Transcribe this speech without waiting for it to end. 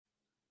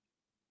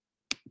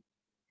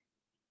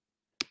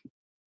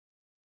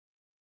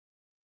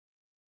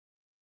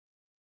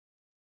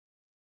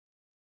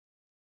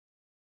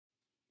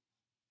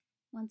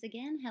Once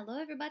again, hello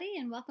everybody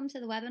and welcome to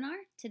the webinar.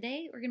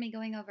 Today we're going to be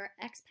going over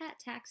expat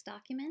tax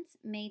documents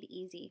made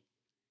easy.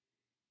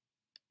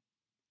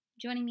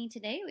 Joining me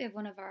today we have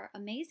one of our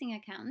amazing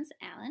accountants,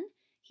 Alan.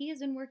 He has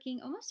been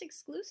working almost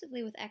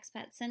exclusively with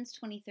expats since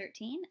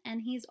 2013,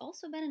 and he's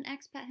also been an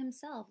expat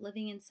himself,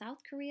 living in South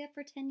Korea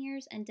for 10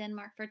 years and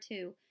Denmark for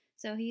 2.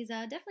 So he's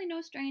definitely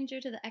no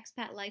stranger to the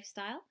expat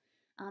lifestyle.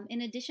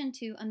 In addition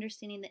to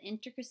understanding the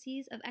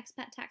intricacies of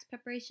expat tax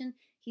preparation,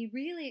 he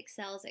really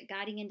excels at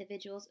guiding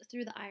individuals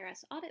through the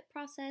IRS audit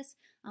process,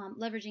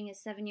 leveraging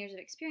his 7 years of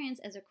experience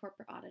as a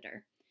corporate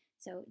auditor.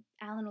 So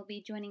Alan will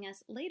be joining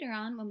us later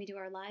on when we do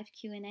our live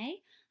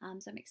Q&A,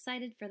 so I'm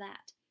excited for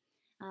that.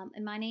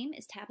 And my name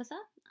is Tabitha.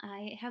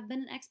 I have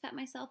been an expat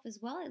myself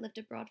as well. I lived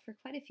abroad for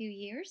quite a few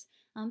years,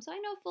 so I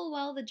know full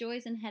well the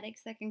joys and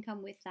headaches that can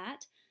come with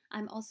that.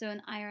 I'm also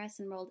an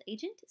IRS enrolled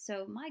agent,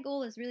 so my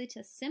goal is really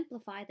to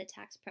simplify the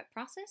tax prep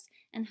process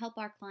and help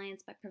our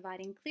clients by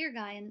providing clear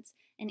guidance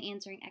and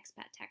answering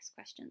expat tax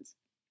questions.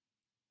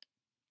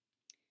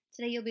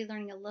 Today you'll be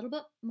learning a little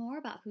bit more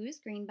about who is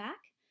Greenback.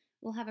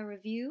 We'll have a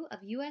review of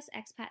U.S.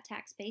 expat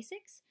tax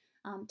basics,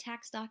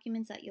 tax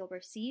documents that you'll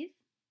receive,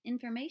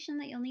 information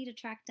that you'll need to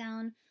track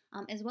down,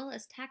 as well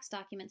as tax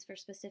documents for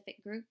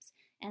specific groups.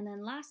 And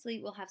then lastly,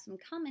 we'll have some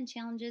common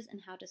challenges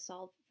and how to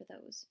solve for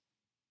those.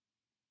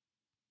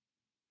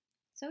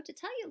 So to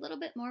tell you a little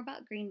bit more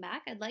about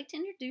Greenback, I'd like to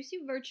introduce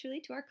you virtually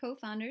to our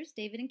co-founders,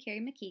 David and Carrie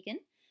McKeegan.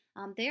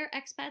 They are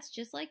expats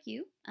just like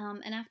you,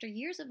 and after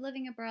years of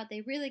living abroad, they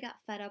really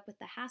got fed up with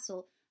the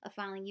hassle of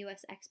filing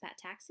U.S. expat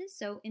taxes.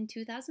 So in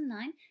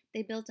 2009,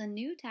 they built a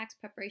new tax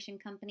preparation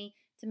company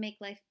to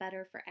make life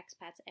better for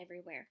expats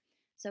everywhere.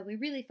 So we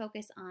really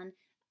focus on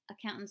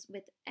accountants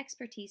with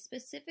expertise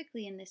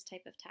specifically in this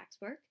type of tax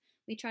work.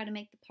 We try to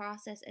make the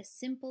process as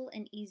simple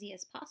and easy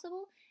as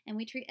possible, and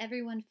we treat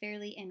everyone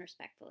fairly and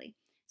respectfully.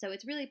 So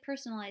it's really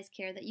personalized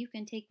care that you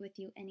can take with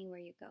you anywhere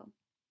you go.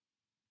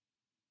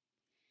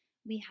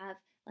 We have,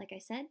 like I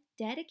said,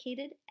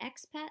 dedicated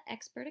expat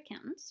expert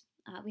accountants.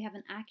 We have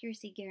an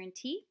accuracy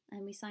guarantee,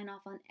 and we sign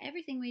off on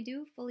everything we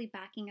do, fully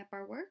backing up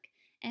our work.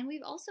 And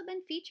we've also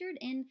been featured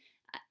in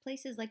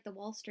places like the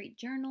Wall Street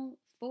Journal,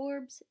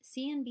 Forbes,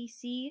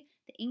 CNBC,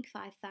 the Inc.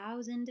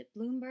 5000,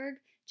 Bloomberg,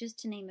 just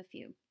to name a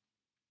few.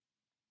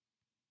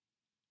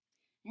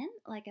 And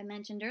like I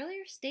mentioned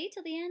earlier, stay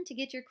till the end to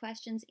get your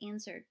questions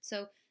answered.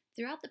 So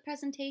throughout the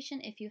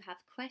presentation, if you have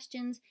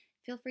questions,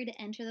 feel free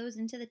to enter those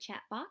into the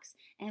chat box,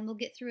 and we'll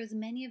get through as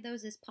many of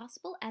those as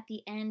possible at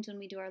the end when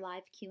we do our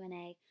live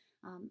Q&A.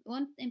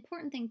 One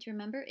important thing to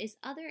remember is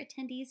other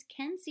attendees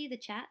can see the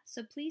chat,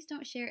 so please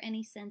don't share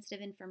any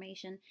sensitive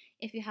information.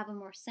 If you have a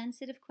more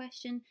sensitive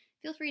question,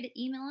 feel free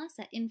to email us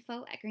at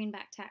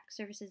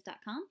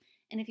info@greenbacktaxservices.com.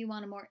 And if you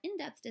want a more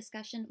in-depth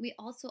discussion, we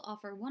also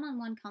offer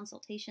one-on-one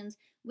consultations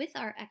with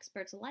our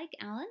experts like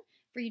Alan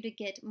for you to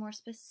get more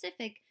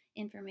specific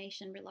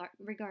information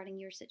regarding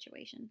your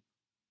situation.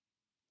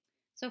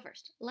 So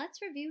first,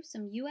 let's review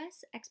some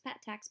U.S.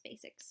 expat tax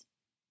basics.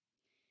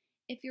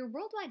 If your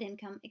worldwide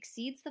income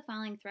exceeds the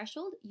filing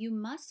threshold, you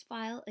must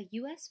file a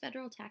U.S.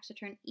 federal tax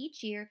return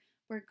each year,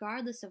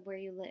 regardless of where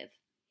you live.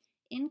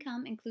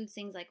 Income includes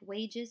things like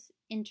wages,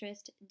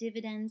 interest,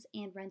 dividends,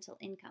 and rental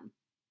income.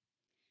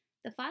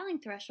 The filing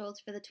thresholds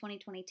for the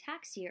 2020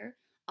 tax year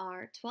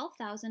are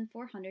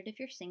 $12,400 if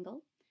you're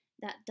single.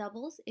 That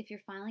doubles if you're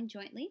filing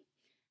jointly.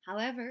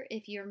 However,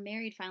 if you're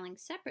married filing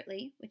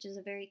separately, which is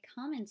a very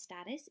common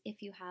status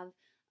if you have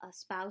a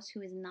spouse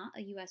who is not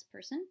a U.S.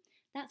 person,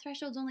 that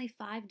threshold's only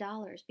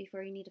 $5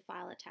 before you need to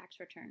file a tax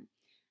return.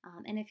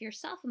 And if you're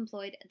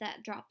self-employed,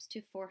 that drops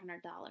to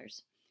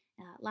 $400.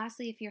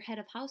 Lastly, if you're head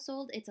of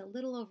household, it's a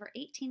little over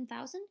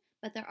 $18,000,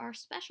 but there are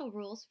special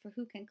rules for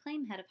who can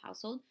claim head of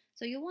household,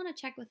 so you'll want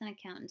to check with an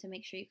accountant to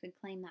make sure you can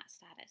claim that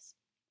status.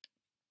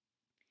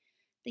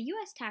 The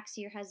U.S. tax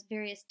year has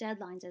various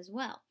deadlines as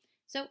well.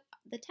 So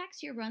the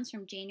tax year runs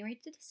from January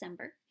to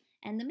December,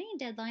 and the main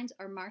deadlines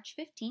are March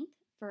 15th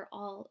for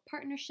all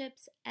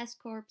partnerships,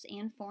 S-corps,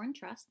 and foreign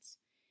trusts.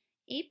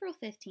 April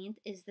 15th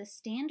is the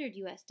standard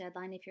U.S.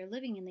 deadline if you're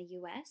living in the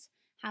U.S.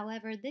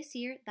 However, this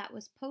year that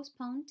was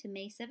postponed to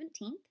May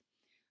 17th.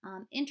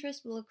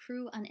 Interest will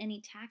accrue on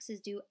any taxes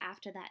due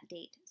after that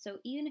date. So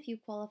even if you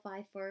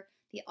qualify for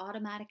the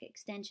automatic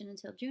extension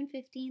until June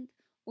 15th,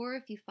 or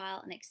if you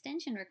file an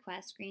extension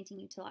request granting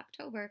you till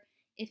October,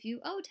 if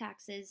you owe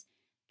taxes,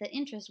 the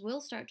interest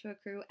will start to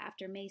accrue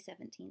after May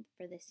 17th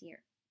for this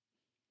year.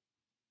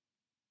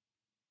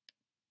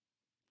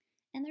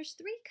 And there's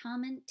 3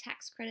 common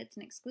tax credits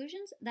and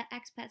exclusions that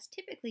expats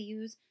typically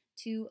use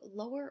to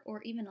lower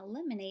or even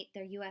eliminate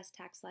their U.S.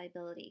 tax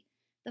liability.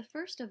 The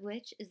first of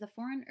which is the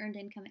foreign earned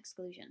income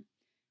exclusion.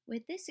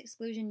 With this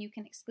exclusion, you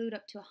can exclude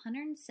up to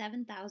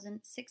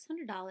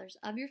 $107,600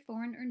 of your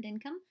foreign earned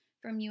income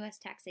from U.S.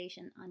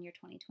 taxation on your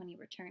 2020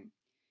 return.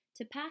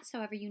 To pass,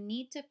 however, you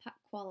need to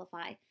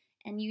qualify,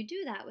 and you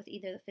do that with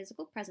either the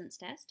physical presence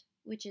test,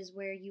 which is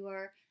where you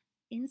are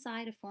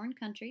inside a foreign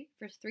country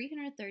for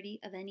 330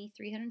 of any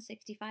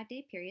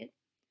 365-day period,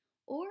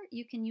 or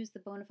you can use the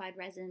bona fide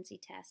residency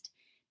test.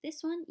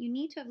 This one, you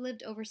need to have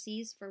lived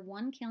overseas for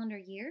 1 calendar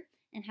year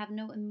and have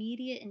no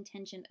immediate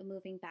intention of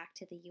moving back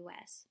to the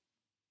US.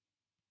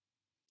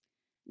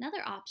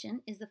 Another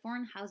option is the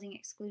foreign housing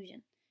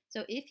exclusion.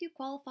 So if you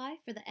qualify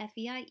for the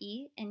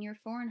FEIE and your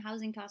foreign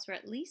housing costs are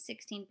at least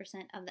 16%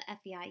 of the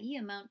FEIE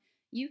amount,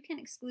 you can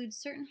exclude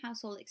certain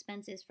household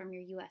expenses from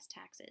your US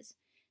taxes.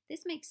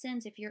 This makes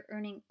sense if you're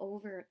earning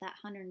over that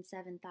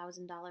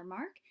 $107,000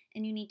 mark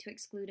and you need to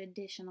exclude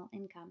additional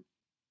income.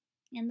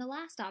 And the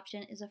last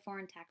option is a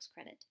foreign tax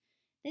credit.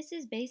 This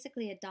is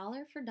basically a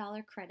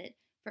dollar-for-dollar credit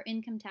for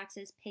income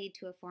taxes paid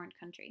to a foreign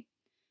country.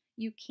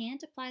 You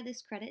can't apply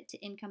this credit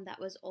to income that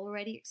was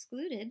already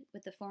excluded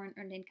with the foreign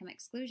earned income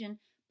exclusion,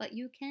 but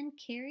you can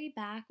carry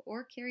back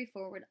or carry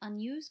forward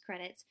unused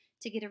credits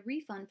to get a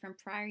refund from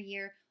prior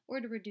year or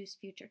to reduce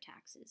future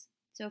taxes.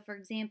 So for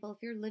example, if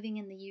you're living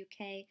in the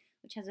UK,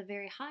 which has a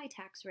very high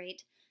tax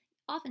rate,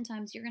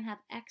 oftentimes you're going to have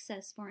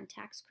excess foreign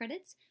tax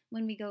credits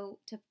when we go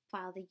to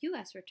file the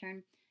US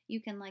return. You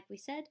can, like we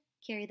said,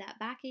 carry that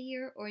back a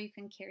year, or you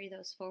can carry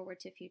those forward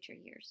to future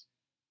years.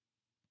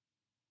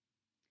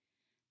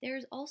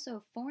 There's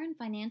also foreign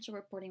financial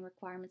reporting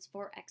requirements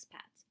for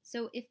expats.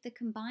 So if the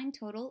combined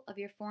total of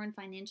your foreign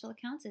financial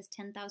accounts is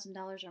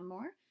 $10,000 or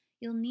more,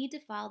 you'll need to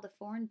file the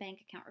Foreign Bank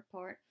Account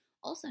Report,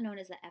 also known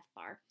as the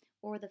FBAR,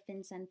 or the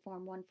FinCEN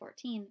Form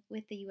 114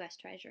 with the US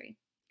Treasury.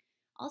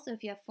 Also,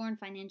 if you have foreign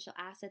financial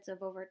assets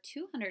of over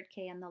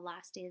 $200K on the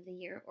last day of the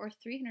year or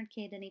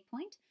 $300K at any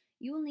point,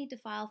 you will need to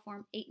file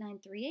Form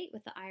 8938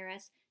 with the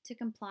IRS to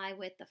comply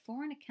with the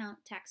Foreign Account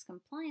Tax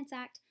Compliance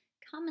Act,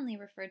 commonly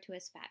referred to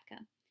as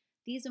FATCA.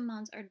 These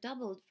amounts are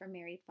doubled for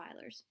married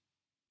filers.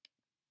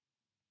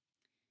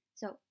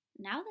 So,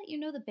 now that you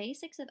know the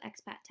basics of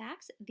expat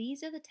tax,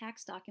 these are the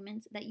tax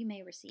documents that you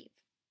may receive.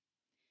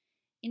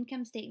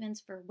 Income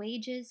statements for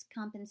wages,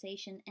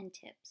 compensation, and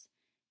tips.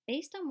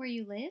 Based on where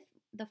you live,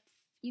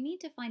 you need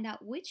to find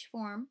out which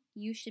form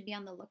you should be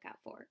on the lookout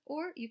for,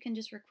 or you can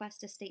just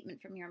request a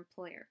statement from your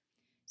employer.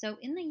 So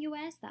in the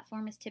US, that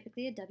form is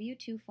typically a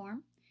W-2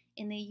 form.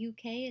 In the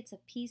UK, it's a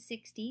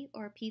P60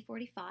 or a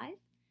P45.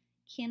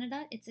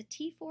 Canada, it's a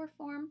T4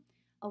 form,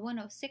 a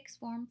 106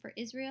 form for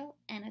Israel,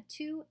 and a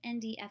 2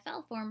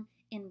 NDFL form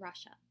in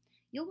Russia.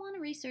 You'll want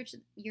to research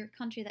your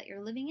country that you're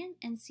living in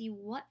and see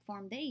what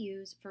form they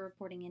use for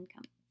reporting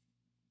income.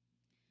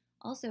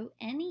 Also,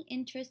 any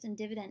interest and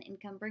dividend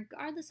income,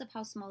 regardless of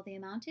how small the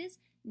amount is,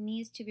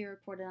 needs to be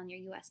reported on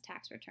your US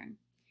tax return.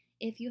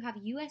 If you have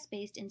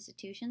US-based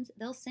institutions,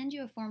 they'll send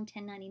you a Form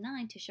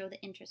 1099 to show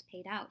the interest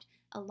paid out,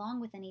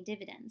 along with any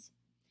dividends.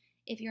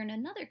 If you're in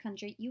another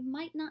country, you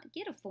might not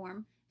get a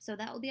form, so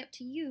that will be up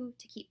to you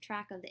to keep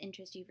track of the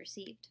interest you've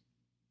received.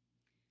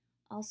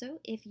 Also,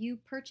 if you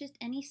purchased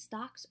any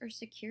stocks or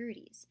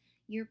securities,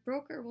 your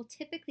broker will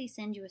typically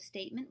send you a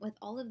statement with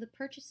all of the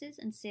purchases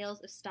and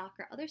sales of stock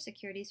or other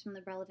securities from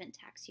the relevant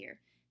tax year.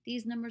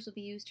 These numbers will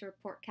be used to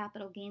report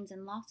capital gains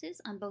and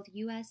losses on both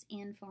US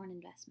and foreign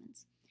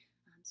investments.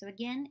 So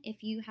again,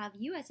 if you have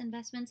US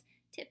investments,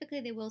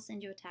 typically they will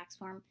send you a tax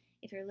form.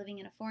 If you're living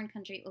in a foreign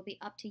country, it will be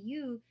up to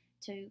you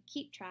to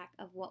keep track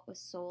of what was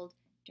sold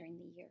during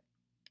the year.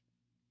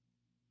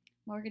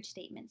 Mortgage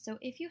statement. So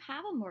if you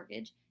have a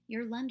mortgage,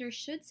 your lender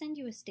should send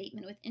you a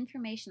statement with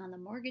information on the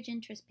mortgage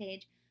interest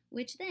page,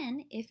 which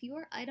then, if you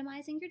are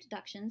itemizing your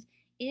deductions,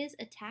 is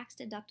a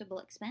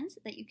tax-deductible expense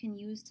that you can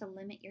use to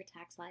limit your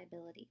tax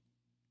liability.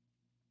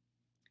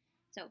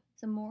 So,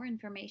 some more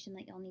information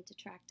that you'll need to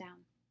track down.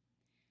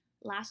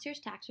 Last year's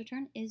tax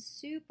return is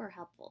super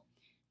helpful.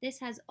 This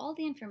has all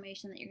the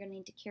information that you're going to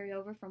need to carry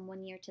over from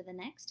one year to the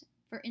next.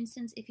 For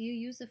instance, if you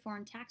used the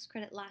foreign tax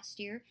credit last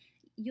year,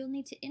 you'll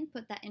need to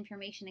input that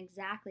information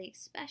exactly,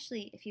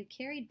 especially if you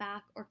carried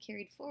back or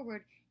carried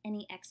forward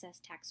any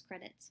excess tax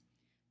credits.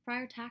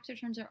 Prior tax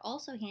returns are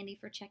also handy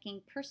for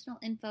checking personal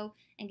info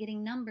and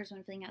getting numbers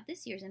when filling out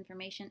this year's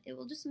information. It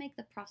will just make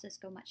the process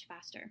go much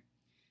faster.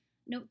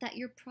 Note that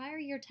your prior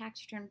year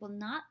tax return will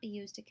not be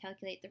used to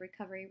calculate the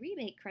recovery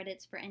rebate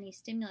credits for any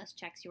stimulus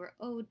checks you were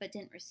owed but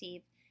didn't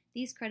receive.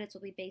 These credits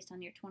will be based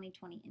on your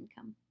 2020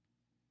 income.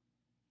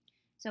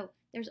 So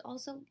there's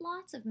also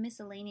lots of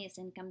miscellaneous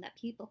income that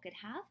people could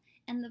have,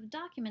 and the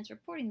documents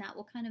reporting that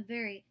will kind of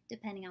vary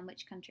depending on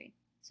which country.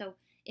 So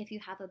if you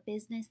have a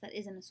business that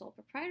isn't a sole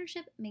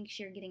proprietorship, make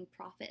sure you're getting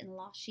profit and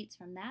loss sheets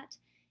from that.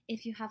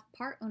 If you have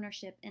part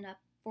ownership in a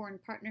foreign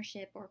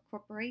partnership or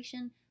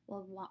corporation,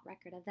 we'll want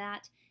record of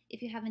that.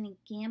 If you have any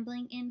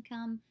gambling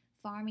income,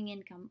 farming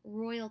income,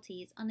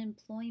 royalties,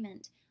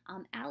 unemployment,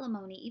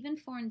 alimony, even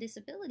foreign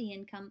disability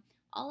income,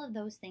 all of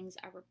those things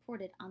are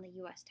reported on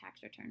the US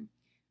tax return.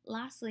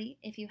 Lastly,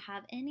 if you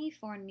have any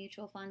foreign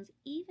mutual funds,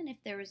 even if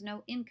there is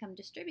no income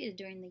distributed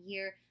during the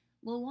year,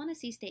 we'll want to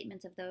see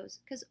statements of those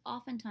because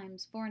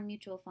oftentimes foreign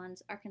mutual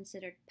funds are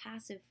considered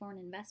passive foreign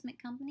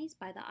investment companies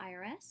by the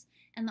IRS,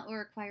 and that will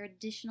require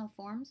additional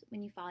forms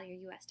when you file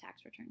your US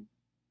tax return.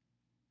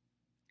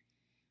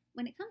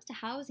 When it comes to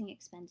housing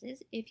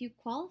expenses, if you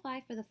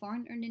qualify for the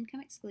foreign earned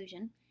income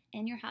exclusion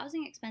and your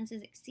housing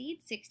expenses exceed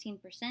 16%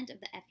 of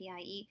the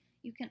FEIE,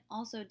 you can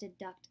also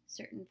deduct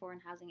certain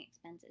foreign housing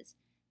expenses.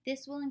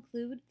 This will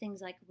include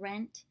things like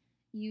rent,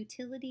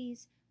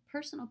 utilities,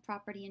 personal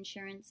property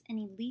insurance,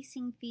 any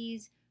leasing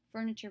fees,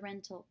 furniture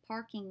rental,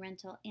 parking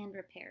rental, and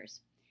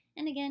repairs.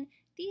 And again,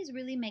 these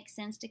really make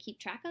sense to keep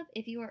track of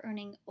if you are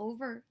earning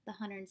over the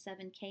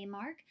 107K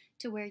mark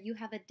to where you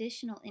have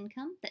additional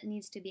income that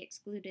needs to be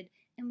excluded,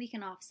 and we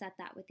can offset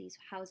that with these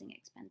housing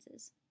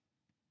expenses.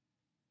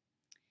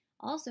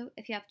 Also,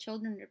 if you have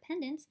children or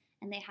dependents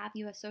and they have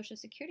U.S. Social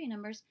Security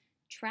numbers,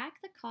 track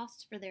the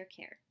costs for their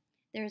care.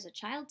 There is a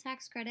child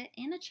tax credit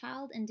and a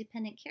child and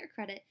dependent care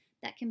credit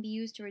that can be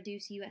used to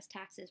reduce U.S.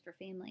 taxes for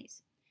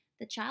families.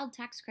 The child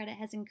tax credit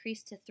has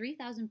increased to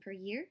 $3,000 per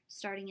year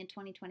starting in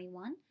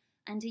 2021,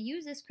 and to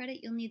use this credit,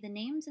 you'll need the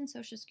names and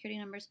Social Security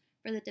numbers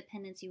for the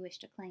dependents you wish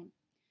to claim.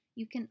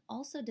 You can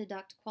also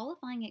deduct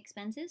qualifying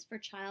expenses for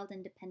child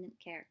and dependent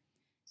care.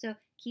 So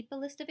keep a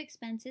list of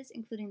expenses,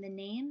 including the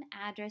name,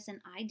 address, and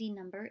ID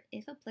number,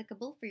 if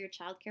applicable, for your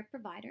child care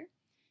provider,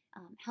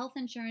 health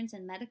insurance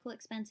and medical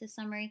expenses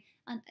summary,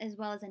 as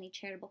well as any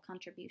charitable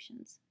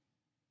contributions.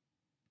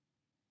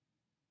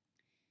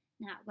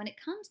 Now, when it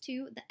comes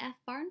to the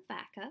FBAR and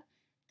FATCA,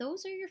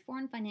 those are your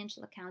foreign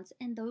financial accounts,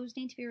 and those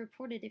need to be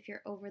reported if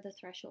you're over the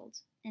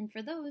thresholds. And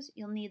for those,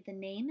 you'll need the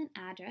name and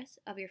address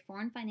of your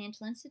foreign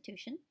financial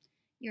institution,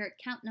 your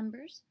account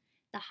numbers,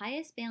 the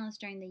highest balance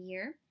during the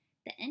year,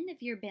 the end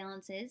of year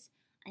balances,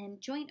 and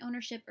joint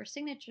ownership or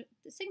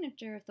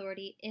signature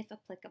authority if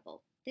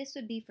applicable. This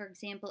would be, for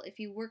example, if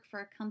you work for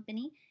a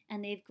company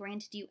and they've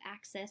granted you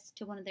access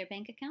to one of their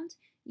bank accounts,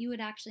 you would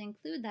actually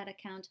include that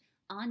account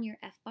on your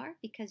FBAR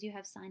because you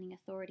have signing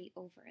authority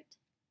over it.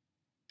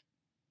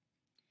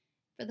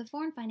 For the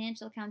foreign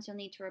financial accounts you'll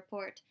need to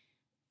report,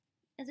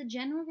 as a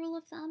general rule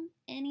of thumb,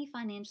 any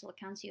financial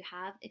accounts you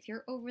have, if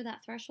you're over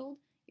that threshold,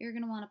 you're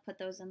going to want to put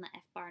those in the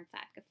FBAR and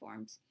FATCA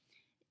forms.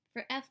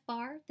 For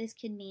FBAR, this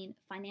can mean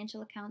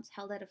financial accounts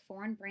held at a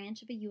foreign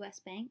branch of a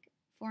U.S. bank,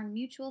 foreign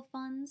mutual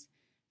funds,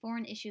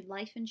 foreign issued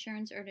life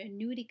insurance or an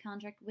annuity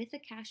contract with a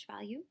cash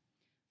value,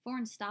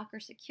 foreign stock or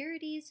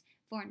securities,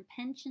 foreign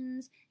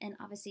pensions, and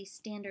obviously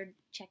standard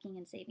checking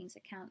and savings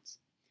accounts.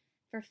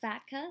 For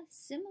FATCA,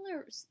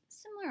 similar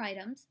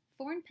items,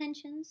 foreign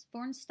pensions,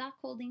 foreign stock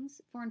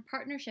holdings, foreign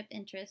partnership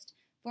interest,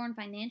 foreign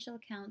financial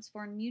accounts,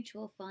 foreign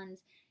mutual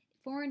funds,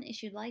 foreign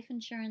issued life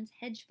insurance,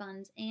 hedge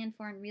funds, and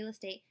foreign real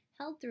estate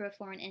held through a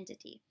foreign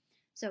entity.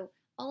 So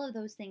all of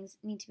those things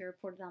need to be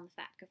reported on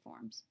the FATCA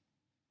forms.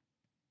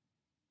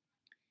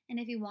 And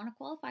if you want to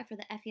qualify for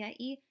the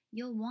FEIE,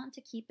 you'll want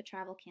to keep a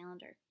travel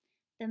calendar.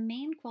 The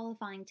main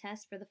qualifying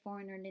test for the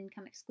foreign earned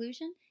income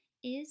exclusion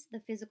is the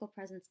physical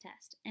presence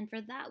test. And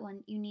for that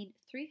one, you need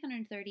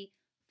 330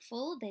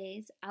 full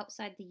days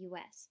outside the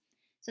US.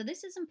 So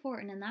this is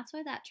important, and that's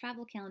why that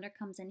travel calendar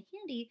comes in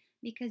handy,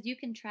 because you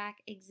can track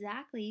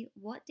exactly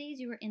what days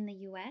you were in the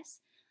US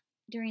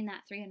during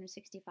that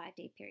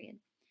 365-day period.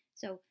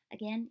 So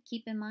again,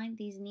 keep in mind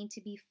these need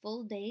to be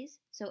full days,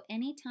 so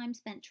any time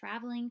spent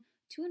traveling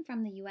to and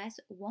from the US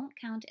won't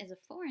count as a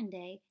foreign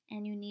day,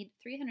 and you need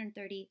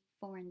 330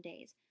 foreign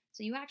days.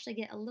 So you actually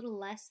get a little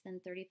less than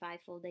 35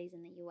 full days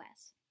in the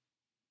US.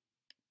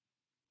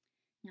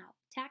 Now,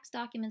 tax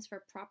documents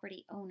for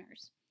property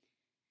owners.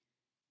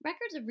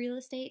 Records of real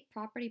estate,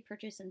 property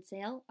purchase and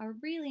sale are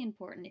really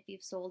important if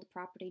you've sold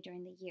property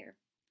during the year.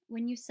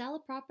 When you sell a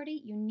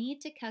property, you need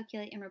to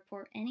calculate and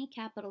report any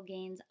capital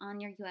gains on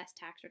your US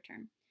tax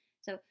return.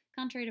 So,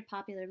 contrary to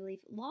popular belief,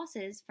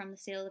 losses from the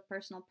sale of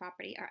personal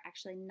property are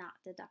actually not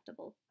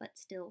deductible, but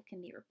still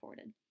can be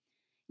reported.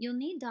 You'll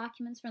need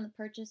documents from the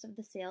purchase of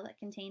the sale that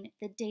contain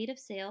the date of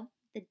sale,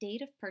 the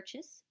date of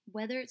purchase,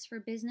 whether it's for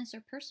business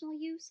or personal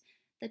use,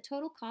 the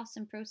total costs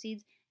and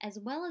proceeds, as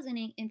well as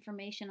any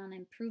information on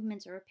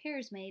improvements or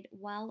repairs made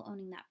while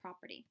owning that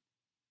property.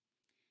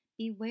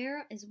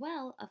 Beware as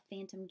well of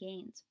phantom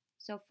gains.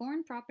 So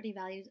foreign property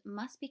values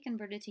must be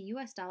converted to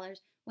US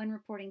dollars when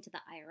reporting to the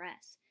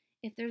IRS.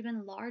 If there's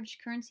been large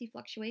currency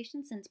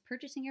fluctuations since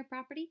purchasing your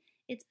property,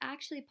 it's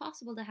actually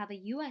possible to have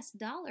a US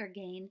dollar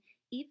gain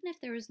even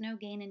if there is no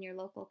gain in your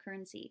local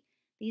currency.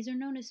 These are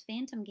known as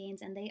phantom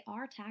gains, and they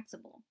are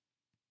taxable.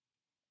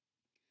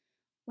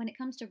 When it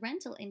comes to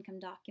rental income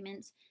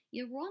documents,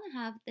 you'll want to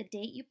have the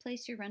date you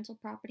placed your rental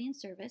property in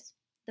service,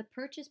 the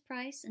purchase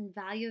price and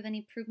value of any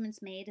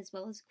improvements made as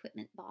well as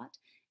equipment bought,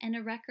 and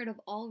a record of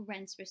all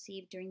rents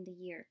received during the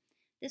year.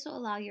 This will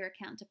allow your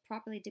account to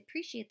properly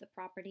depreciate the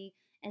property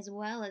as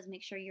well as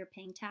make sure you're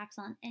paying tax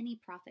on any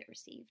profit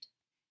received.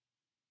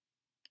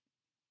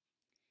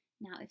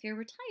 Now, if you're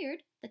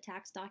retired, the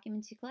tax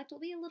documents you collect will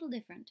be a little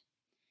different.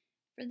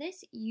 For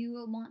this, you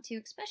will want to,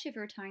 especially if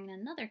you're retiring in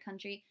another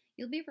country,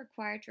 you'll be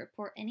required to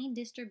report any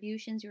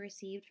distributions you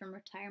received from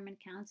retirement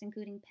accounts,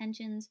 including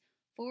pensions,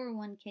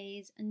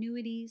 401ks,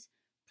 annuities,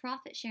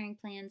 profit sharing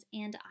plans,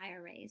 and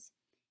IRAs.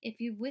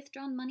 If you've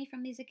withdrawn money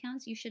from these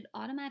accounts, you should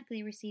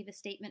automatically receive a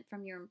statement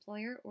from your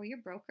employer or your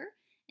broker,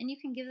 and you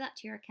can give that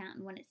to your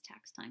accountant when it's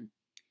tax time.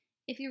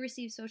 If you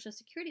receive Social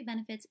Security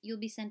benefits, you'll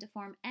be sent a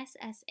Form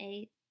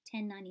SSA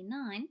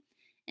 1099,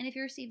 and if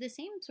you receive the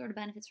same sort of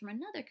benefits from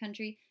another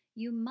country,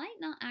 you might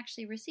not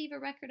actually receive a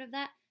record of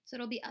that, so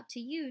it'll be up to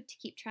you to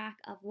keep track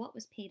of what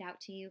was paid out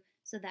to you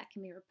so that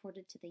can be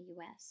reported to the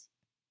US.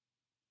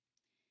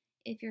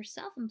 If you're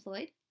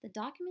self-employed, the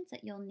documents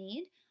that you'll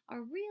need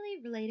are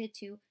really related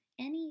to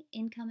any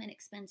income and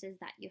expenses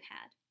that you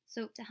had.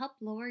 So to help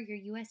lower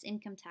your US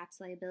income tax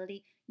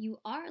liability, you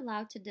are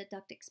allowed to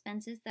deduct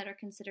expenses that are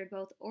considered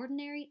both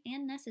ordinary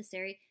and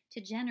necessary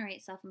to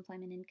generate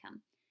self-employment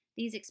income.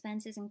 These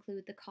expenses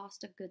include the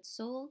cost of goods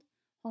sold,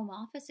 home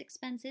office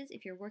expenses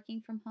if you're working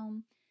from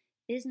home,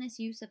 business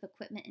use of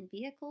equipment and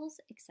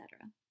vehicles, etc.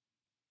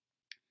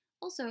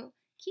 Also,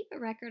 keep a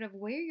record of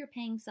where you're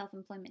paying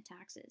self-employment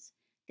taxes.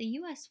 The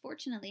US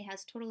fortunately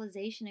has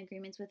totalization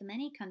agreements with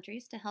many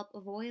countries to help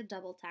avoid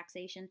double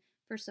taxation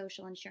for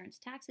social insurance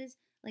taxes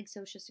like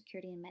Social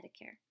Security and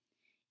Medicare.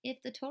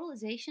 If the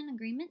totalization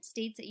agreement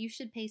states that you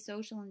should pay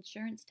social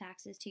insurance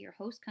taxes to your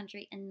host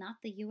country and not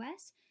the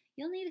US,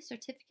 you'll need a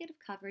certificate of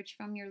coverage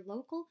from your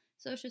local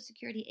Social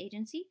Security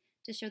agency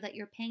to show that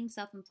you're paying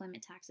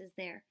self-employment taxes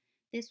there.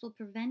 This will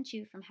prevent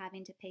you from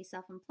having to pay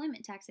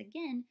self-employment tax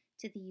again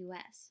to the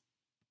US.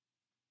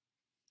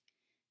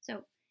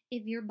 So,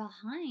 if you're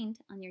behind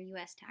on your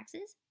US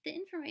taxes, the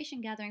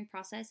information gathering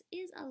process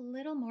is a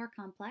little more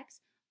complex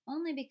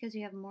only because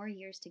you have more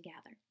years to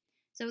gather.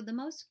 So the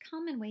most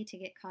common way to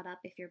get caught up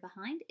if you're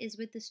behind is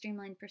with the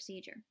streamlined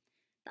procedure.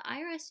 The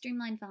IRS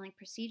streamlined filing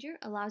procedure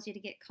allows you to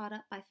get caught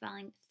up by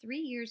filing 3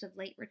 years of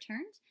late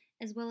returns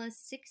as well as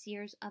 6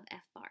 years of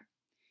FBAR.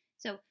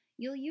 So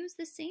you'll use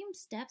the same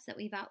steps that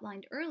we've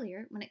outlined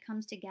earlier when it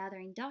comes to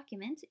gathering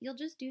documents. You'll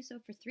just do so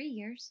for 3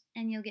 years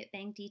and you'll get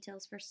bank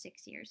details for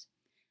 6 years.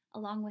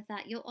 Along with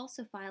that, you'll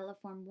also file a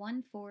Form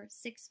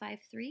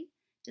 14653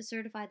 to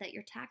certify that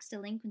your tax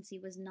delinquency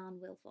was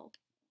non-willful.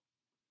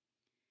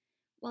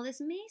 While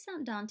this may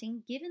sound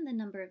daunting, given the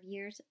number of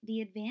years,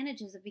 the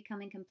advantages of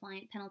becoming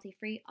compliant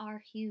penalty-free are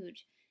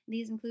huge.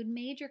 These include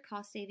major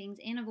cost savings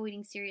and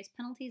avoiding serious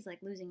penalties like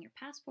losing your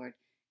passport,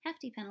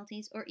 hefty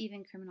penalties, or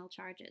even criminal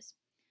charges.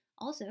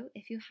 Also,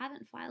 if you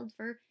haven't filed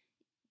for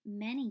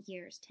many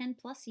years, 10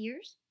 plus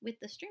years, with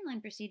the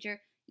streamlined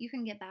procedure, you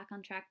can get back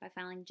on track by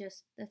filing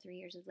just the 3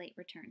 years of late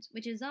returns,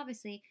 which is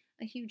obviously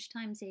a huge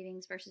time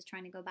savings versus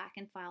trying to go back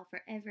and file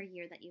for every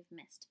year that you've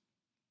missed.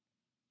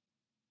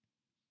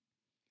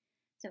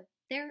 So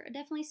there are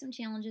definitely some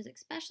challenges,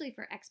 especially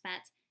for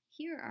expats.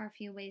 Here are a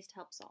few ways to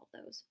help solve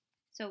those.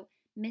 So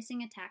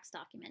missing a tax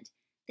document.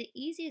 The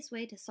easiest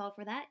way to solve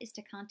for that is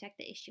to contact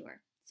the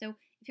issuer. So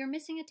if you're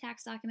missing a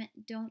tax document,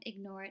 don't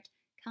ignore it.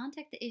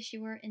 Contact the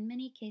issuer. In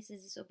many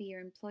cases, this will be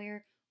your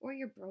employer or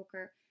your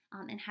broker,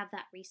 and have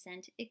that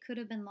resent. It could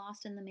have been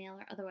lost in the mail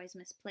or otherwise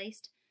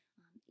misplaced.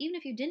 Even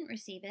if you didn't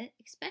receive it,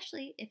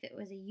 especially if it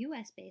was a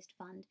US-based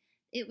fund,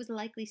 it was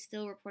likely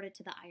still reported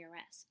to the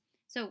IRS.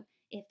 So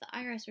if the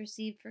IRS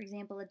received, for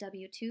example, a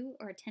W-2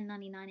 or a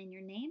 1099 in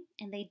your name,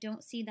 and they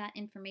don't see that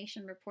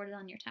information reported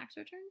on your tax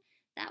return,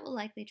 that will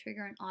likely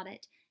trigger an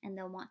audit, and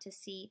they'll want to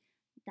see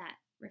that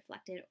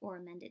reflected or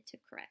amended to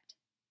correct.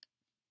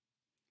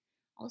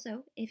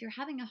 Also, if you're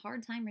having a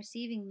hard time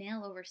receiving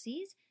mail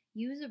overseas,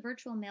 use a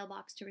virtual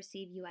mailbox to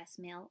receive US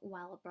mail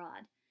while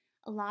abroad.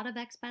 A lot of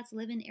expats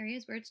live in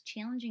areas where it's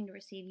challenging to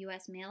receive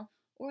US mail,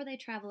 or they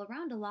travel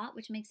around a lot,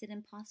 which makes it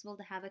impossible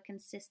to have a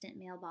consistent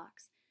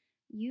mailbox.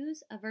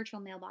 Use a virtual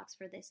mailbox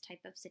for this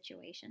type of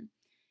situation.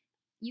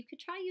 You could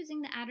try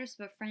using the address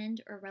of a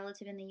friend or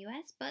relative in the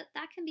US, but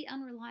that can be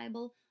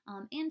unreliable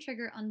and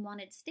trigger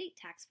unwanted state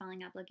tax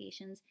filing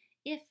obligations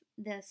if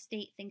the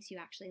state thinks you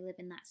actually live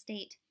in that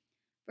state.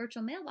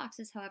 Virtual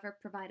mailboxes, however,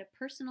 provide a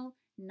personal,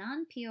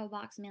 non-PO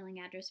box mailing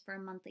address for a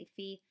monthly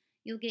fee.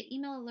 You'll get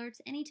email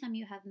alerts anytime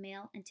you have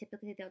mail, and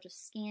typically they'll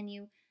just scan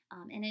you.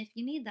 And if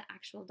you need the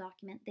actual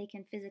document, they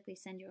can physically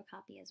send you a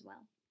copy as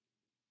well.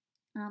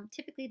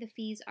 Typically, the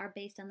fees are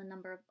based on the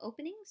number of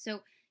openings,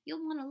 so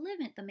you'll want to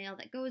limit the mail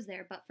that goes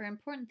there, but for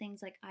important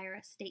things like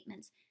IRS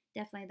statements,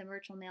 definitely the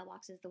virtual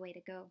mailbox is the way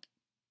to go.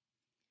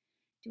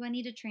 Do I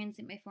need to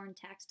translate my foreign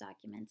tax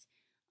documents?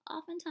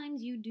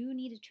 Oftentimes, you do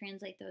need to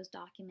translate those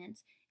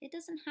documents. It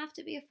doesn't have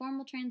to be a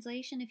formal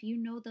translation. If you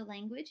know the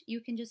language, you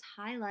can just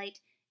highlight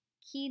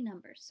key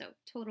numbers, so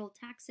total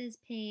taxes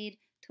paid,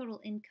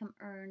 total income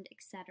earned,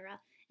 etc.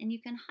 And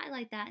you can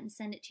highlight that and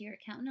send it to your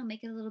accountant. It'll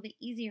make it a little bit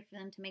easier for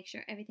them to make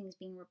sure everything's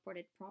being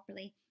reported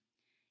properly.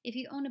 If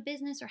you own a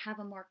business or have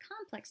a more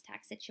complex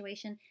tax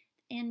situation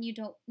and you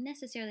don't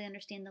necessarily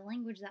understand the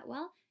language that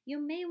well, you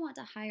may want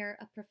to hire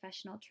a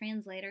professional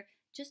translator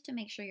just to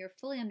make sure you're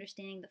fully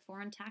understanding the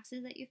foreign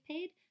taxes that you've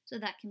paid so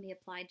that can be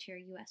applied to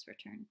your US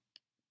return.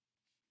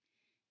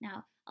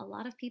 Now, a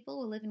lot of people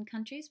will live in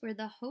countries where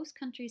the host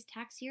country's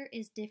tax year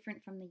is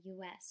different from the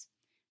US.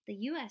 The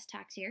US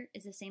tax year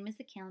is the same as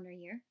the calendar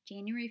year,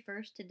 January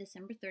 1st to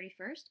December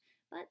 31st,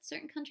 but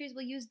certain countries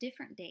will use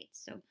different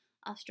dates. So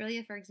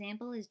Australia, for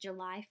example, is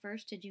July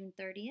 1st to June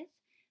 30th.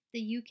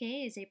 The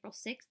UK is April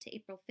 6th to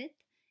April 5th,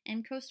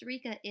 and Costa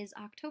Rica is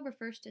October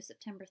 1st to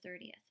September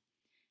 30th.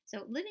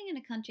 So living in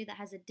a country that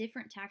has a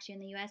different tax year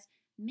in the US,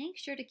 make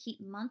sure to keep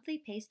monthly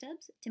pay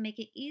stubs to make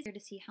it easier to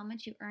see how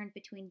much you earned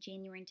between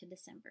January to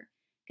December.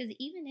 Because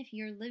even if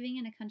you're living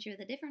in a country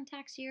with a different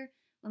tax year,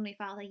 when we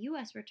file a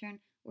US return,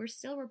 we're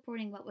still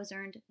reporting what was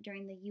earned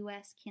during the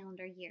US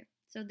calendar year.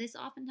 So this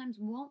oftentimes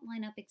won't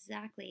line up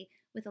exactly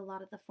with a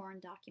lot of the foreign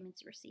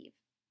documents you receive.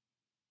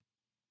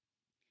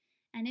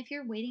 And if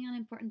you're waiting on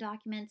important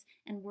documents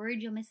and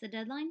worried you'll miss the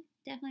deadline,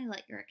 definitely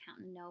let your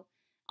accountant know.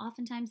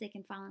 Oftentimes they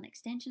can file an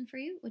extension for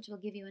you, which will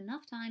give you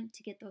enough time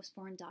to get those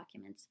foreign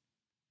documents.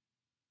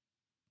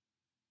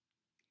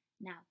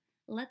 Now,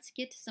 let's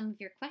get to some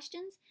of your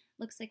questions.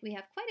 Looks like we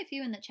have quite a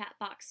few in the chat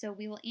box, so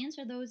we will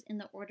answer those in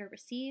the order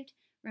received.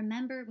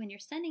 Remember, when you're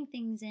sending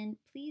things in,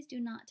 please do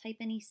not type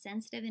any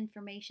sensitive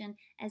information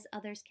as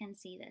others can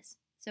see this.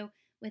 So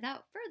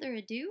without further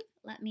ado,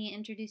 let me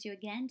introduce you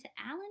again to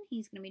Alan.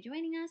 He's going to be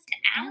joining us.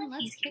 And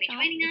let's kick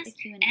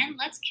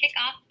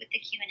off with the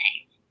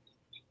Q&A.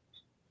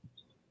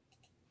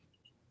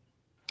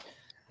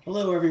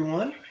 Hello,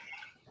 everyone.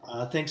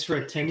 Thanks for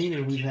attending,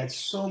 and we've had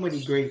so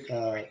many great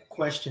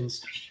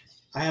questions.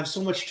 I have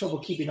so much trouble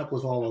keeping up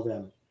with all of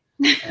them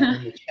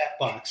in the chat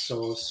box,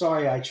 so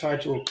sorry. I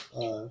tried to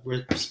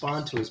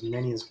respond to as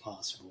many as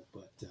possible,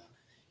 but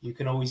you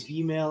can always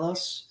email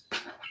us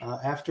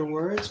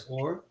afterwards,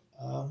 or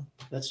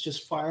let's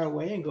just fire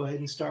away and go ahead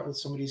and start with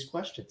some of these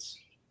questions.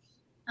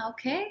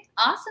 Okay,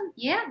 awesome.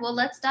 Yeah, well,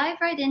 let's dive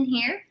right in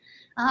here.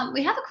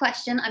 We have a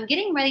question. I'm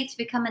getting ready to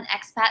become an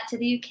expat to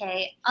the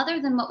UK. Other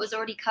than what was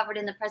already covered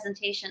in the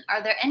presentation,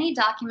 are there any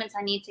documents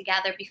I need to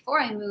gather before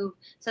I move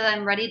so that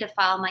I'm ready to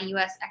file my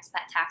US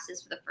expat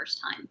taxes for the first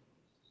time?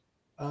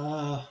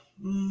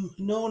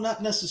 No,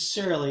 not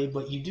necessarily,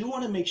 but you do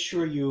want to make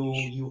sure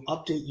you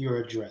update your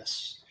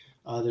address.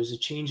 There's a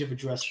change of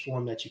address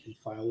form that you can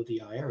file with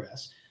the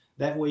IRS.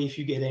 That way, if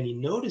you get any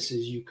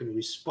notices, you can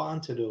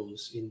respond to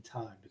those in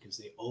time, because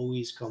they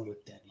always come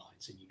with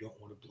deadlines, and you don't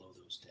want to blow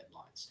those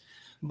deadlines.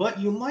 But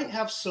you might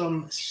have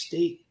some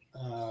state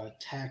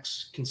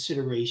tax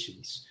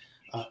considerations,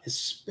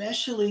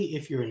 especially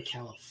if you're in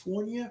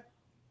California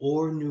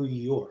or New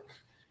York.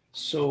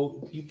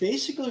 So you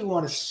basically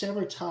want to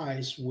sever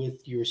ties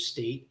with your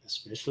state,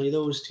 especially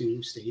those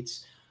two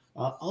states.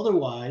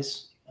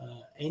 Otherwise,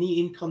 any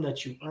income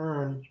that you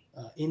earn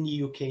in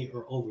the UK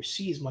or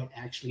overseas might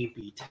actually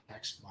be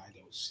taxed by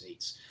those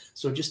states.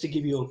 So just to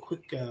give you a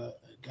quick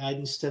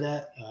guidance to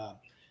that,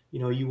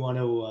 you want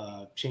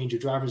to change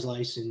your driver's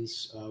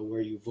license,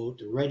 where you vote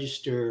to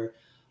register,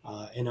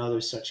 and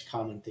other such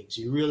common things.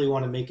 You really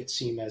want to make it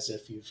seem as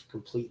if you've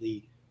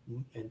completely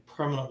and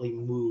permanently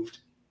moved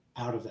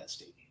out of that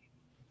state.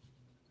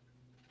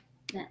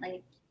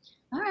 Definitely.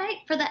 All right,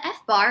 for the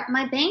F-bar,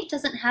 my bank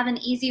doesn't have an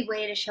easy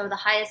way to show the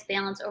highest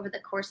balance over the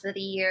course of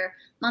the year.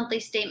 Monthly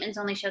statements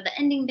only show the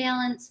ending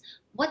balance.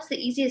 What's the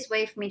easiest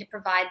way for me to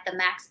provide the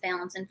max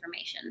balance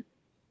information?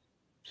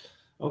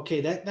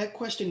 Okay, that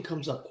question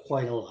comes up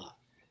quite a lot.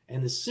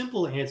 And the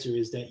simple answer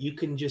is that you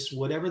can just,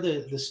 whatever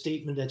the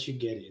statement that you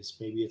get is,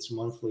 maybe it's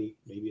monthly,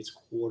 maybe it's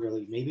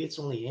quarterly, maybe it's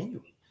only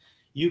annually,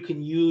 you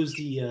can use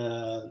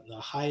the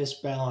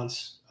highest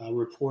balance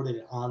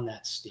reported on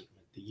that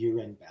statement, the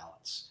year-end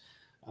balance.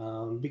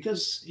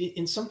 Because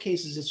in some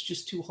cases, it's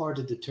just too hard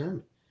to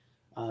determine.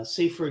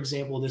 Say, for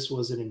example, this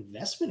was an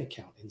investment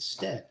account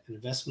instead, an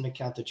investment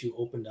account that you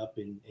opened up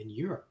in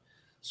Europe.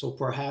 So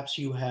perhaps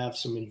you have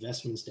some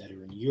investments that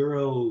are in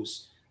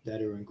euros,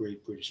 that are in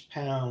Great British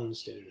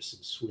pounds, that are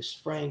some Swiss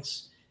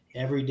francs.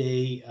 Every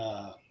day,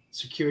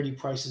 security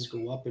prices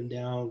go up and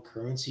down,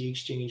 currency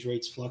exchange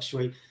rates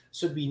fluctuate.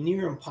 So it'd be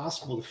near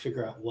impossible to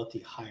figure out what the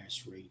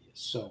highest rate is.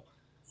 So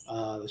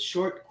the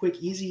short, quick,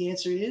 easy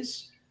answer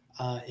is,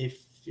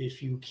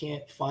 if you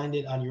can't find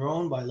it on your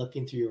own by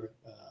looking through your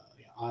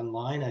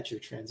online at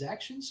your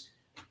transactions,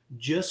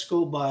 just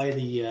go by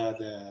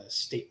the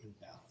statement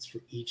balance for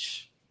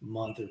each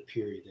month or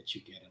period that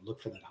you get and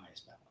look for that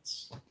highest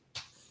balance.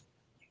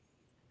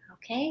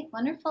 Okay,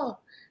 wonderful.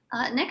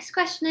 Next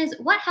question is,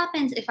 what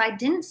happens if I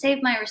didn't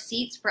save my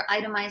receipts for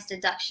itemized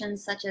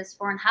deductions such as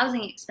foreign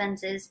housing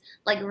expenses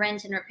like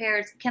rent and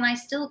repairs? Can I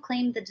still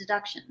claim the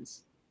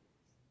deductions?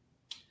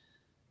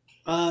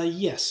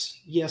 Yes.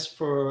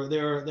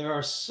 There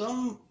are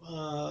some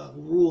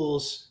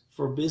rules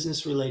for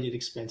business-related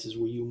expenses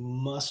where you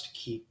must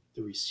keep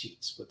the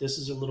receipts, but this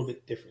is a little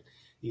bit different.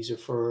 These are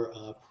for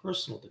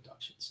personal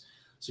deductions,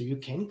 so you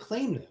can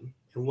claim them.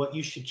 And what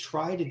you should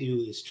try to do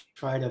is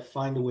try to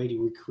find a way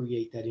to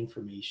recreate that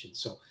information.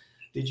 So,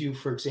 did you,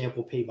 for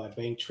example, pay by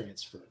bank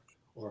transfer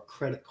or a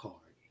credit card?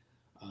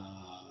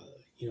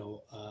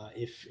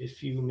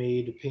 If you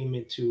made a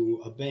payment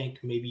to a bank,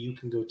 maybe you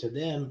can go to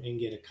them and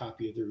get a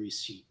copy of the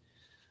receipt.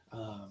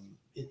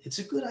 It's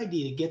a good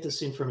idea to get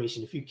this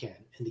information if you can,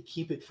 and to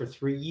keep it for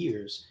 3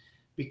 years,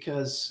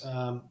 because,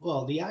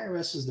 the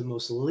IRS is the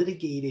most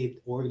litigated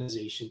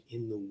organization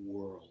in the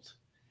world.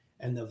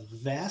 And the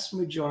vast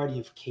majority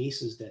of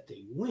cases that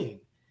they win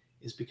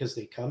is because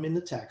they come in the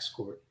tax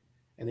court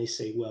and they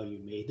say, well, you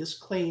made this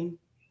claim.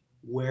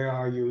 Where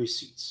are your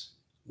receipts?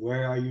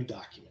 Where are your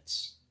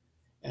documents?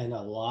 And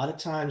a lot of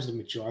times, the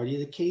majority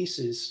of the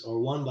cases are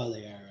won by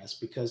the IRS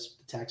because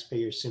the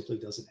taxpayer simply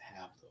doesn't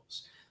have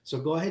those. So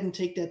go ahead and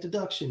take that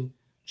deduction.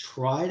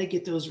 Try to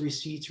get those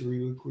receipts,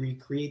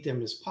 recreate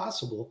them as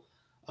possible.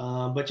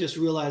 But just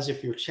realize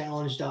if you're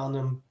challenged on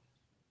them,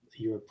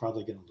 you're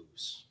probably going to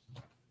lose.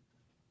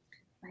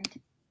 Right.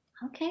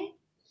 Okay.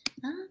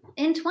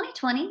 In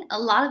 2020, a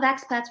lot of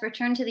expats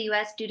returned to the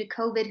US due to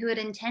COVID who had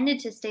intended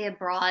to stay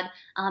abroad.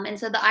 And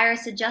so the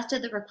IRS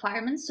adjusted the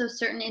requirements so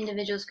certain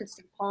individuals could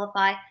still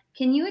qualify.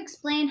 Can you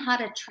explain how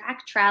to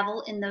track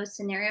travel in those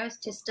scenarios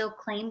to still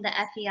claim the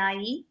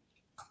FEIE?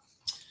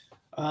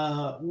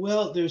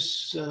 Well,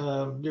 there's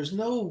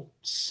no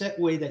set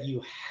way that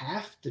you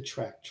have to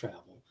track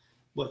travel,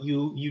 but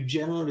you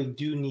generally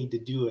do need to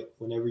do it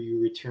whenever you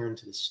return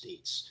to the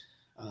States.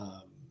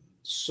 Um,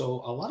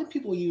 so a lot of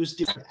people use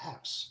different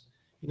apps.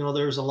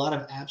 There's a lot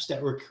of apps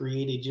that were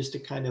created just to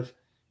kind of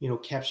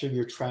capture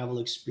your travel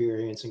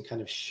experience and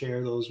kind of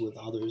share those with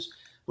others.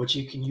 But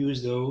you can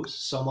use those.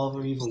 Some of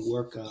them even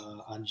work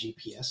on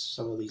GPS.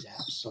 Some of these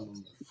apps, some of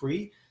them are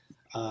free.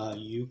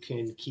 You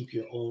can keep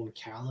your own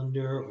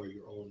calendar or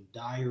your own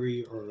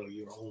diary or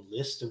your own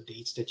list of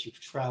dates that you've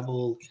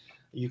traveled.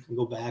 You can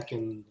go back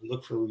and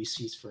look for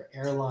receipts for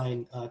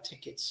airline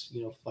tickets,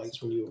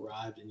 flights when you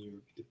arrived and your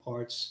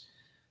departs,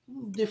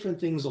 different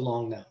things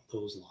along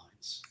those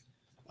lines.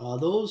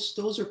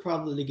 Those are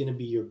probably going to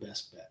be your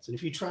best bets. And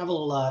if you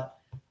travel a lot,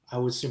 I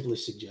would simply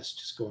suggest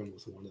just going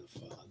with one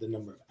of the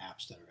number of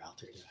apps that are out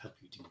there to help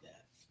you do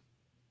that.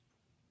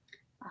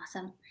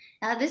 Awesome.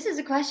 This is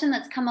a question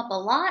that's come up a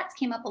lot. It's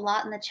came up a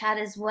lot in the chat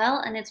as well,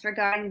 and it's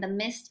regarding the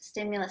missed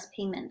stimulus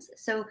payments.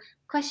 So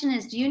question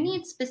is, do you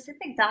need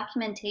specific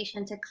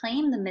documentation to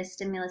claim the missed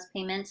stimulus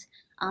payments?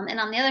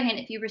 And on the other hand,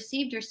 if you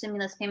received your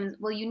stimulus payments,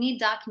 will you need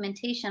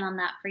documentation on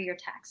that for your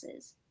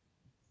taxes?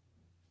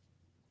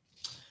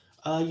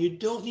 You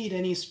don't need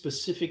any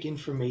specific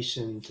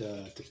information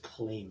to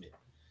claim it,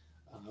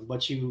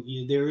 but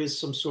there is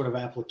some sort of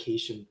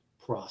application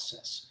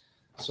process.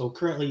 So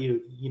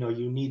currently,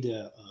 you need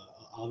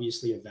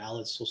obviously a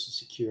valid Social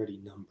Security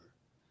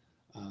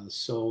number.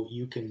 So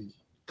you can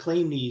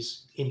claim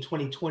these in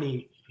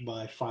 2020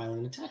 by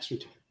filing a tax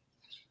return.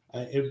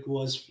 It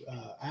was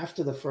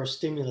after the first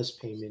stimulus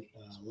payment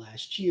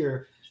last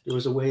year, there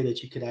was a way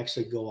that you could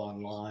actually go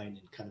online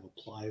and kind of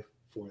apply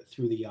for it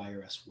through the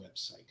IRS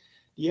website.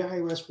 The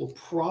IRS will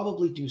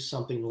probably do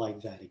something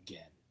like that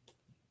again.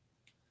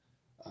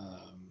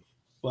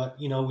 But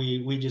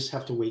we just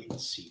have to wait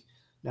and see.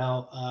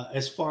 Now,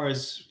 as far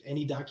as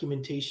any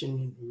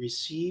documentation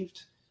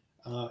received,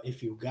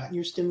 if you've gotten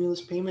your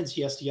stimulus payments,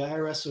 yes, the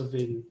IRS have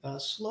been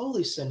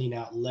slowly sending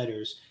out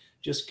letters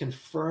just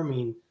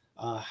confirming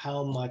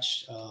how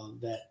much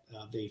that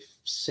they've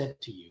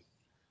sent to you.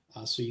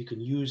 So you can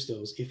use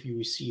those if you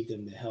receive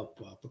them to help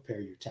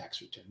prepare your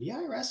tax return. The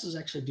IRS is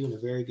actually doing a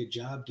very good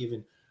job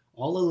given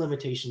all the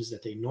limitations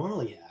that they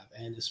normally have,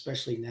 and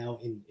especially now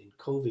in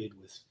COVID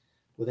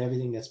with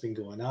everything that's been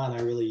going on.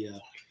 I really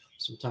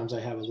sometimes I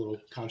have a little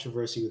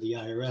controversy with the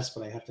IRS,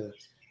 but I have to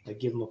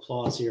give them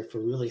applause here for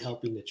really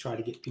helping to try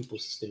to get people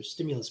their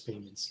stimulus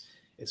payments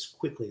as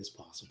quickly as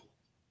possible.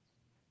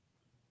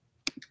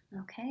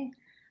 Okay.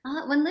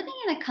 When living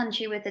in a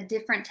country with a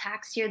different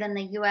tax year than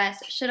the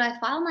US, should I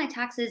file my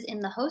taxes in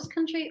the host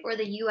country or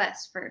the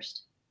US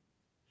first?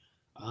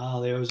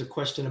 There was a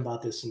question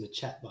about this in the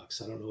chat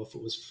box. I don't know if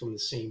it was from the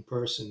same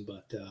person,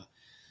 but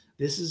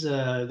this is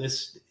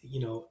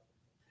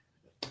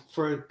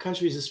for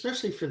countries,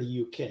 especially for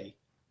the UK,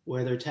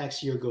 where their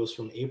tax year goes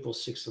from April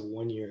 6th of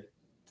one year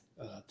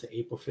to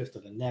April 5th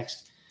of the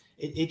next,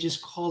 it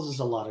just causes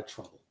a lot of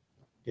trouble.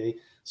 Okay,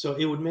 so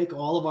it would make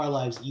all of our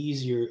lives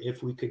easier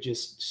if we could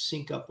just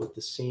sync up with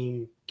the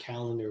same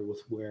calendar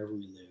with wherever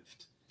we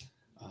lived.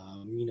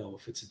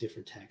 If it's a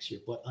different tax year,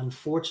 but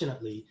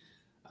unfortunately,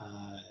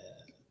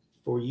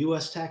 for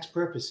U.S. tax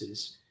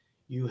purposes,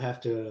 you have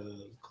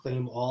to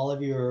claim all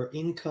of your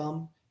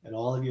income and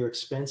all of your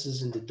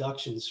expenses and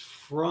deductions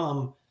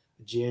from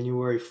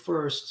January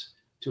 1st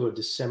to a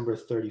December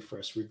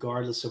 31st,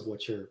 regardless of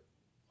what your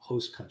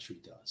host country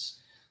does.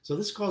 So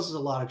this causes a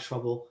lot of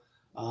trouble.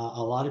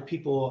 A lot of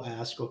people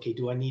ask, okay,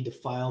 do I need to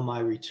file my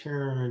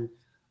return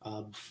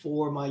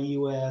before my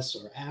US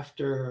or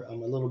after?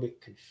 I'm a little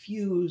bit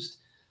confused.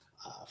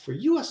 For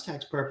US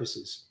tax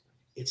purposes,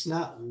 it's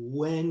not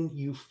when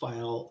you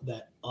file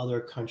that other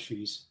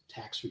country's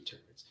tax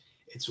returns.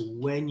 It's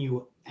when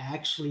you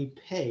actually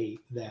pay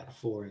that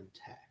foreign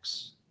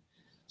tax.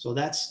 So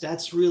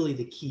that's really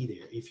the key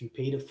there. If you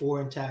paid a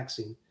foreign tax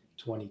in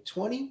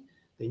 2020,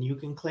 then you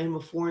can claim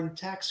a foreign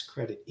tax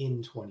credit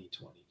in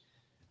 2020.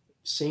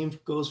 Same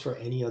goes for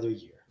any other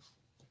year.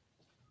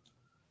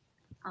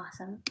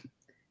 Awesome.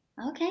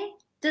 Okay.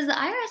 Does the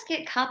IRS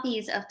get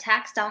copies of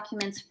tax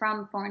documents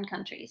from foreign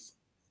countries?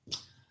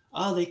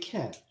 They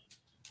can,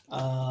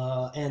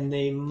 and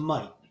they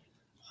might.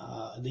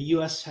 The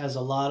U.S. has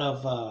a lot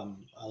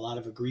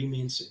of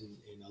agreements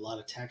and a lot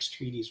of tax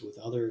treaties with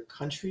other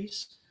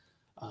countries.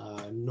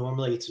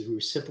 Normally, it's a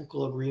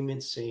reciprocal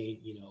agreement saying,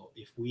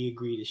 if we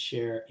agree to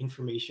share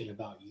information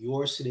about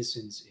your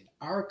citizens in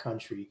our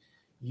country,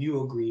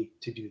 you agree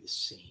to do the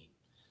same.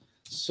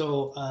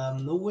 So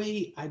the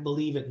way I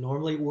believe it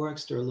normally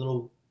works, they're a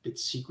little bit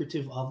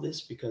secretive of this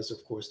because,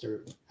 of course,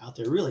 they're out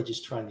there really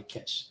just trying to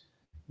catch,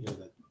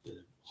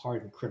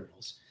 hardened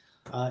criminals,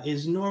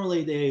 is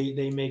normally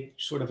they make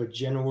sort of a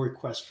general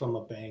request from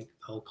a bank.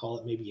 They'll call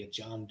it maybe a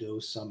John Doe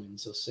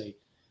summons. They'll say,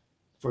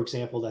 for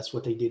example, that's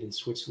what they did in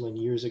Switzerland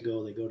years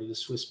ago. They go to the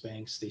Swiss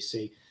banks. They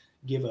say,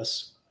 give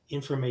us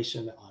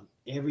information on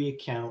every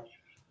account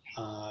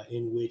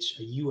in which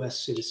a U.S.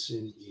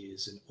 citizen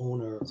is an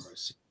owner or a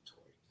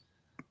signatory.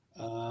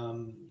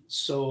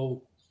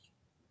 So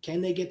can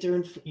they get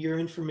your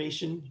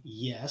information?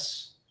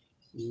 Yes.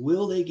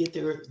 Will they get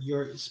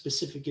your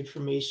specific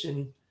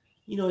information?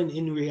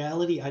 In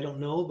reality, I don't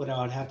know, but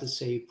I would have to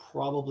say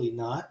probably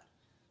not.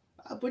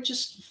 But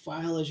just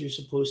file as you're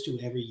supposed to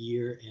every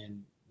year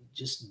and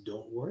just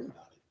don't worry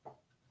about it.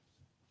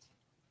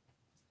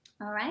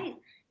 All right.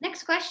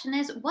 Next question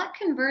is, what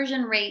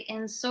conversion rate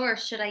and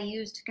source should I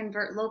use to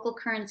convert local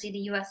currency to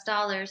US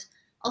dollars?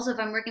 Also, if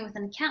I'm working with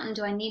an accountant,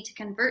 do I need to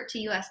convert to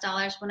US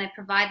dollars when I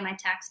provide my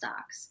tax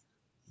docs?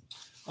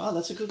 Oh,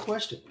 that's a good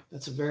question.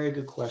 That's a very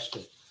good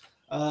question.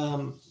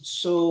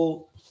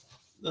 So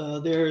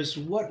there's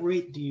what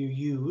rate do you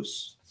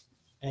use?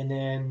 And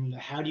then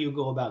how do you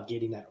go about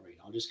getting that rate?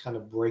 I'll just kind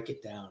of break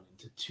it down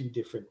into two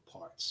different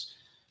parts.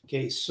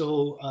 Okay,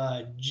 so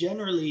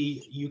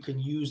generally you can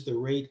use the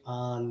rate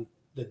on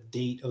the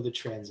date of the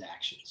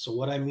transaction. So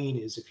what I mean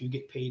is if you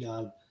get paid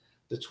on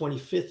the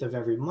 25th of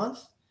every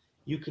month,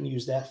 you can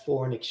use that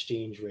foreign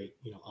exchange rate,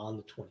 on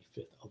the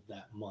 25th of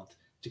that month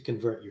to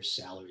convert your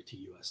salary to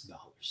US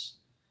dollars.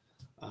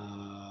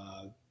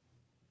 Uh,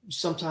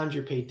 Sometimes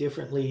you're paid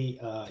differently.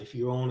 If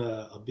you own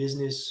a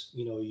business,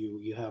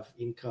 you have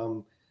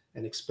income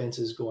and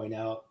expenses going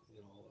out,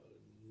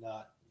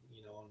 not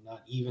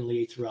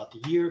evenly throughout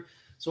the year.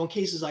 So in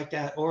cases like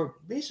that, or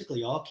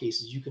basically all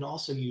cases, you can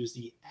also use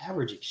the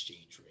average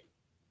exchange rate.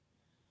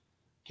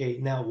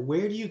 Okay, now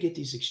where do you get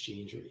these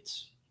exchange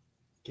rates?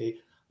 Okay,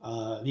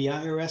 the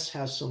IRS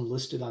has some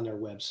listed on their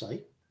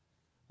website.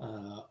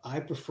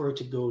 I prefer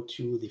to go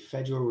to the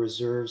Federal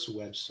Reserve's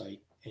website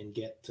and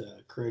get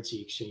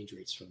currency exchange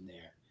rates from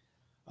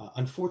there.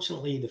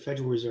 Unfortunately, the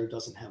Federal Reserve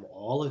doesn't have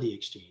all of the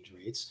exchange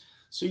rates,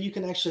 so you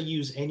can actually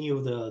use any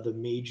of the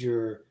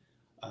major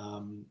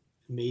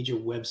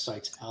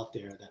websites out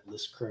there that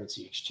list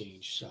currency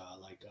exchange,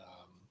 like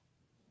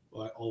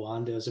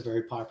Oanda is a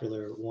very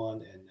popular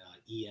one, and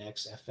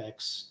EX,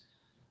 FX,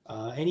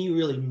 any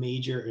really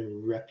major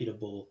and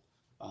reputable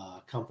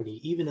company,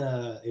 even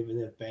a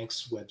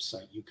bank's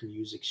website, you can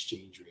use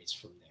exchange rates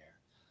from there.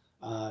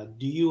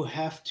 Do you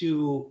have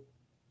to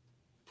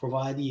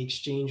provide the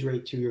exchange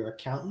rate to your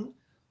accountant?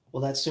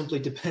 Well, that simply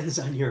depends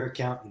on your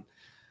accountant.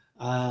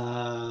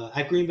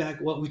 At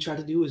Greenback, what we try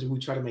to do is we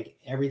try to make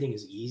everything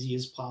as easy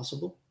as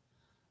possible.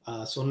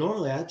 So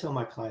normally I tell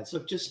my clients,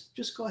 look,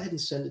 just go ahead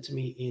and send it to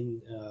me in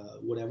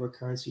whatever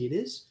currency it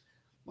is.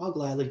 I'll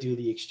gladly do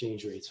the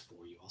exchange rates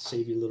for you. I'll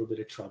save you a little bit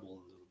of trouble and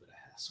a little bit of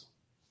hassle.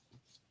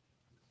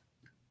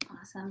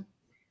 Awesome.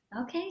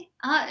 Okay.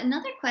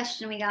 Another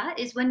question we got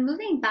is, when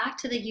moving back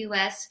to the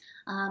US,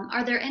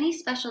 are there any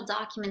special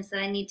documents that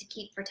I need to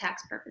keep for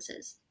tax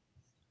purposes?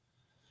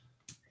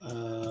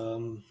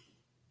 Um,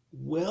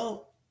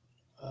 well,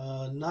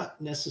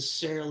 not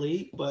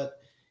necessarily,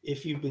 but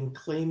if you've been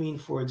claiming,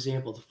 for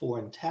example, the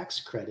foreign tax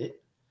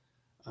credit,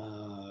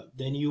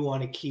 then you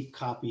want to keep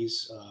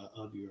copies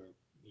of your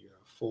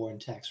foreign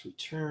tax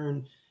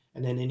return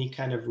and then any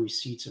kind of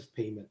receipts of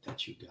payment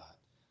that you got.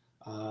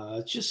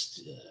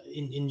 Just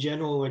in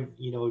general,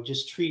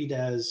 just treat it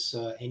as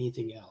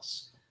anything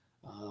else.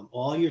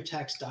 All your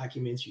tax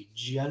documents you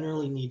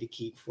generally need to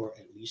keep for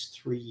at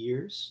least 3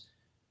 years.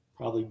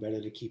 Probably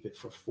better to keep it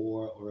for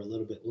 4 or a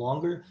little bit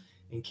longer.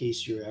 In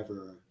case you're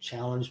ever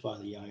challenged by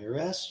the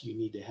IRS, you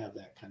need to have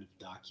that kind of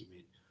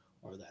document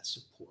or that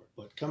support.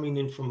 But coming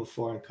in from a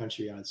foreign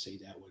country, I'd say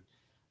that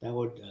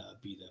would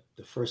be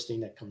the first thing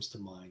that comes to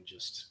mind.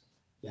 Just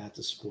that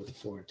to support the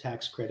foreign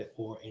tax credit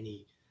or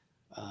any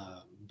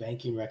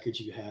banking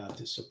records you have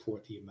to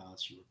support the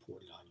amounts you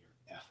reported on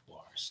your F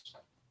bars.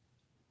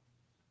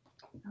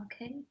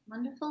 Okay,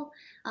 wonderful.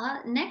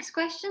 Next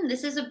question.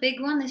 This is a big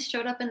one. This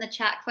showed up in the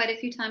chat quite a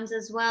few times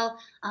as well.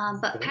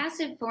 But Okay.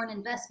 passive foreign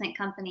investment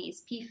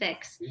companies,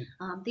 PFICs,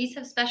 these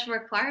have special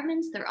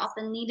requirements. They're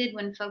often needed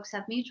when folks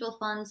have mutual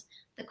funds.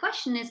 The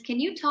question is, can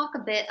you talk a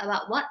bit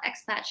about what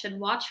expats should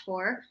watch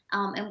for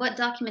and what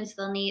documents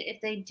they'll need if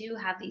they do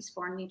have these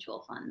foreign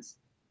mutual funds?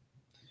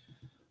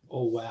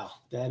 Oh wow,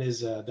 that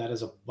is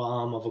a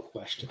bomb of a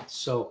question.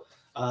 So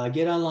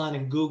get online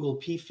and Google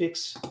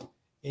PFIX,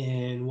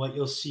 and what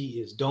you'll see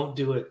is don't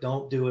do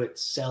it,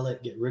 sell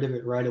it, get rid of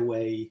it right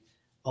away,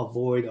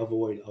 avoid,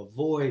 avoid,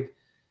 avoid.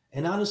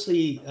 And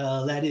honestly,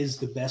 that is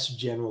the best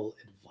general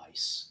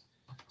advice.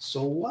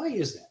 So why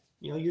is that?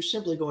 You're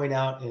simply going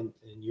out and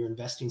you're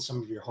investing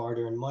some of your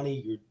hard-earned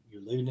money.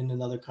 You're living in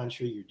another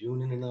country. You're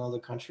doing it in another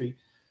country.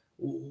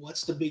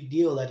 What's the big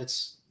deal that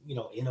it's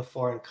in a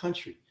foreign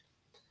country?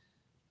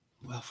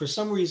 Well, for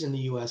some reason, the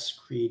US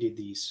created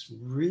these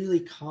really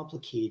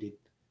complicated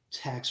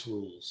tax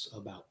rules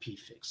about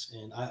PFIX.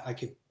 And I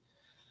could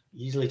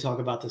easily talk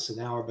about this an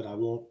hour, but I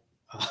won't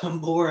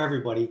bore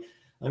everybody.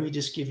 Let me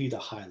just give you the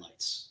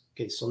highlights.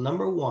 Okay, so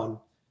number one,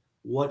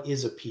 What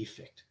is a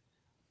PFIC?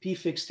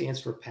 PFIC stands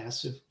for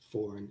Passive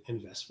Foreign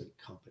Investment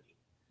Company.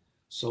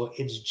 So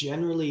it's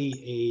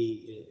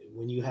generally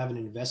when you have an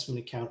investment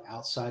account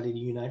outside of the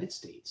United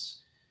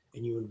States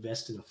and you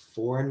invest in a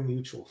foreign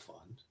mutual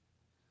fund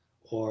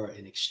or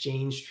an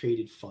exchange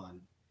traded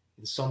fund.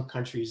 In some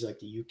countries like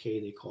the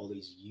UK, they call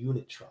these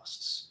unit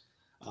trusts.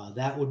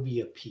 That would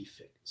be a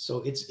PFIC.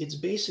 So it's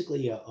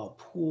basically a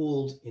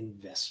pooled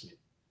investment,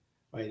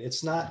 right?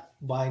 It's not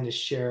buying a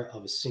share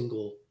of a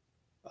single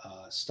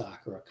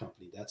stock or a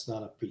company. That's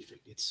not a PFIC.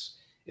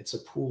 It's a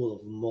pool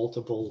of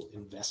multiple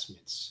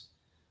investments.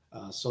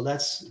 So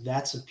that's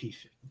a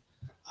PFIC.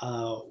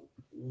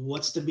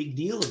 What's the big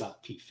deal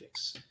about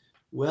PFICs?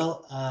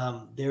 Well,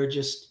 they're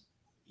just,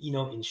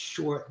 in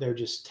short, they're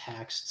just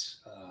taxed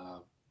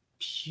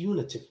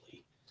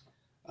punitively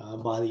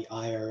by the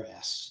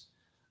IRS,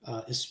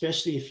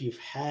 especially if you've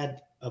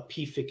had a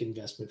PFIC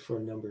investment for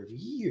a number of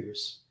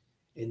years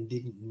and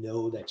didn't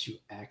know that you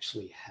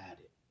actually had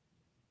it.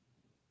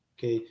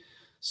 Okay,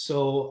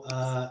 so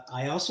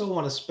I also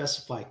want to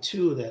specify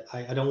too that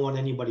I don't want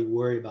anybody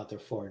worry about their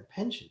foreign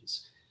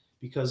pensions,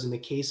 because in the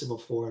case of a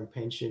foreign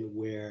pension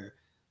where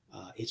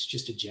it's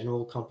just a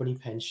general company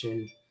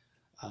pension,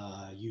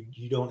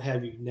 you don't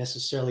have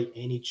necessarily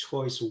any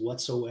choice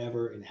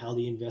whatsoever in how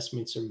the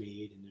investments are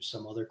made, and there's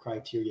some other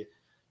criteria.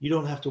 You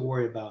don't have to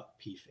worry about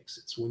PFICs.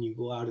 It's when you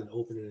go out and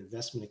open an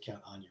investment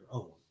account on your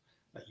own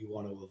that you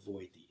want to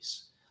avoid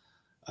these.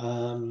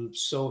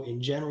 So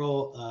in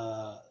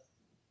general,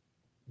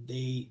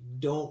 they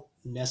don't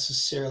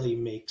necessarily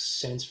make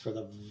sense for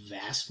the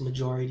vast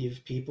majority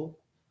of people.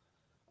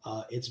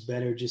 It's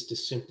better just to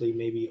simply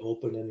maybe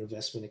open an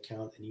investment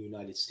account in the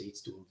United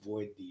States to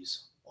avoid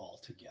these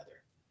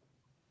altogether.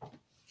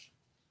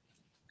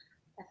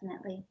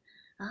 Definitely.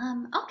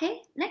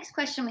 Okay, next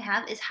question we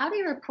have is how do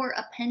you report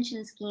a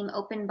pension scheme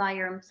opened by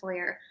your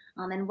employer,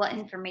 and what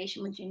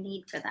information would you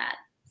need for that?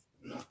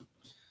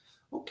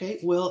 Okay,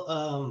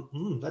 well,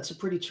 that's a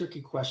pretty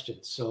tricky question.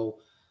 So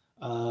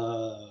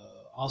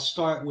I'll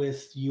start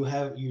with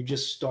you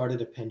just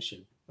started a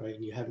pension, right?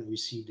 And you haven't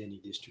received any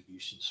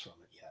distributions from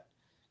it yet.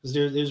 Because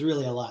there's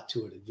really a lot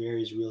to it. It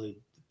varies really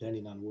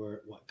depending on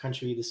what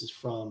country this is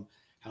from,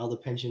 how the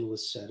pension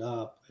was set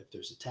up, if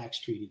there's a tax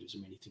treaty, there's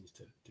many things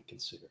to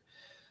consider.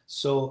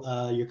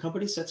 So your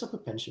company sets up a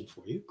pension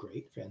for you.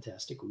 Great,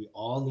 fantastic. We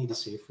all need to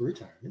save for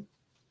retirement.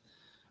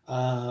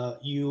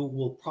 You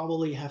will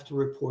probably have to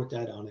report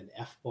that on an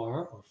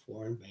FBAR or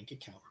foreign bank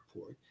account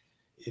report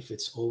if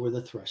it's over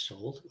the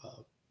threshold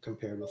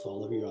compared with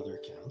all of your other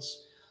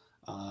accounts.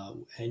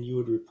 And you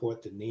would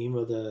report the name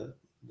of the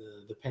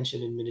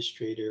pension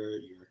administrator,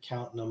 your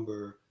account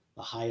number,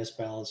 the highest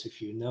balance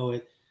if you know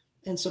it,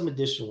 and some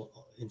additional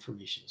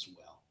information as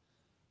well.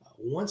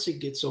 Once it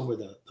gets over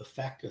the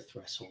FATCA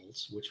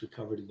thresholds, which we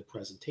covered in the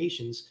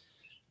presentations,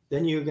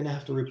 then you're going to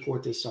have to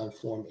report this on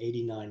Form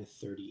 89 and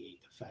 38,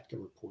 the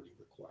FATCA reporting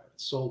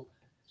requirements. So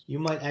you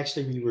might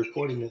actually be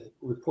reporting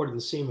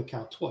the same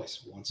account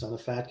twice, once on a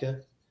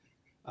FATCA,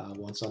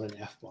 once on an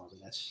FBAR,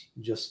 and that's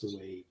just the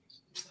way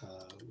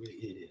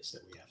it is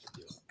that we have to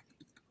do it.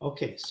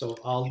 Okay, so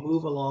I'll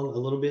move along a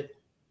little bit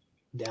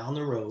down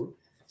the road.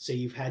 Say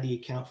you've had the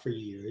account for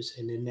years,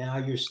 and then now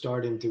you're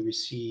starting to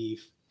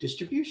receive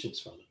distributions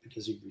from it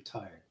because you've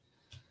retired.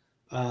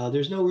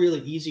 There's no really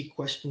easy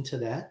question to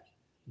that.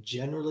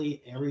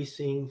 Generally,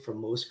 everything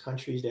from most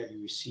countries that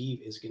you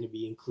receive is going to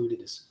be included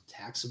as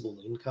taxable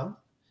income,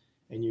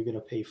 and you're going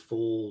to pay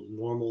full,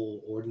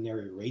 normal,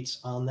 ordinary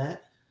rates on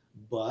that.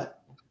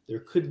 But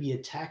there could be a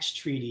tax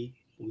treaty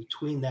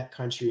between that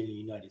country and the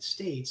United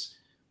States,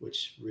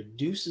 which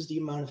reduces the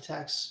amount of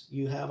tax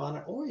you have on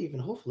it, or even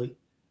hopefully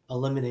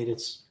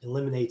eliminates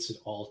it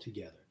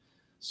altogether.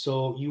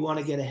 So you want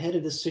to get ahead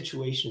of this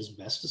situation as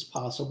best as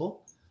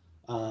possible.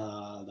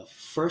 The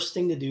first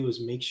thing to do is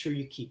make sure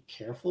you keep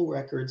careful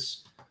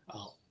records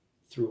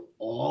through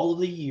all of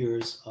the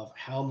years of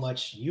how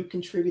much you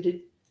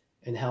contributed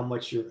and how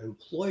much your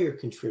employer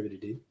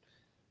contributed,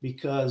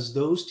 because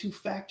those two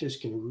factors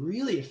can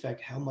really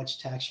affect how much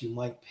tax you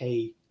might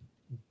pay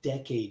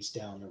decades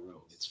down the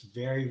road. It's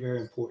very,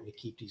 very important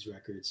to keep these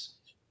records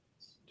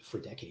for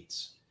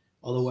decades.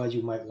 Otherwise,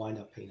 you might wind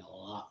up paying a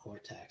lot more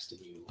tax than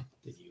you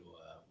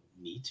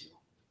need to.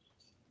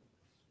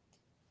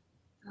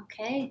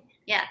 Okay,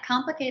 yeah,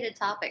 complicated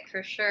topic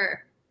for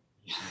sure.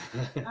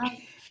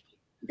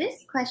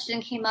 This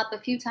question came up a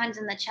few times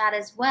in the chat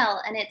as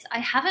well, and it's I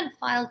haven't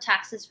filed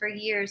taxes for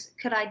years.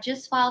 Could I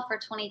just file for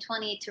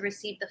 2020 to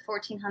receive the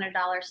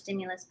 $1,400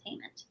 stimulus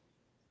payment?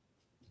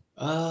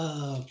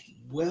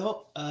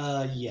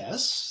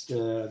 Yes.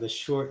 The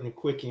short and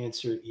quick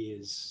answer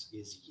is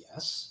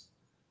yes.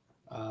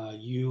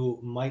 You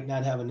might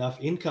not have enough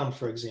income,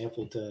 for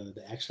example, to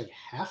actually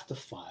have to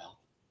file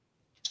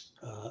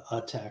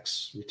a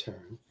tax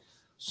return.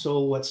 So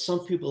what some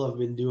people have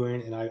been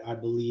doing, and I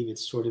believe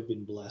it's sort of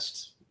been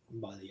blessed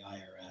by the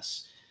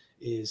IRS,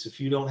 is if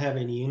you don't have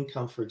any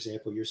income, for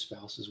example, your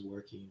spouse is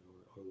working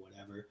or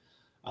whatever,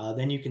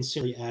 then you can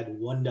simply add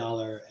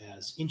 $1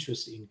 as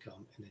interest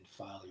income and then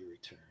file your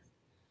return.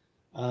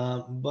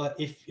 But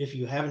if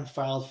you haven't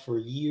filed for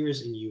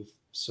years and you've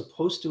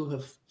supposed to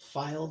have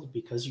filed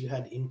because you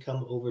had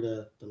income over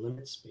the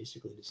limits,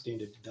 basically the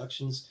standard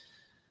deductions,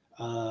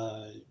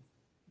 uh,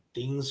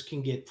 things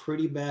can get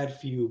pretty bad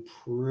for you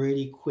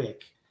pretty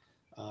quick,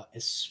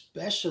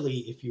 especially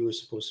if you were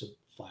supposed to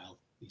file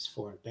these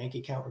foreign bank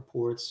account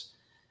reports,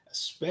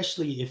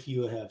 especially if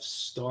you have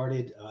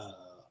started a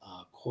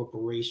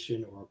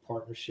corporation or a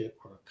partnership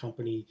or a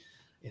company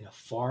in a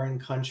foreign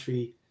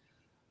country.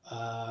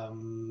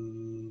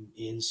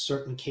 In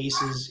certain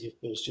cases, if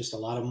there's just a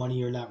lot of money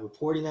you're not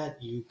reporting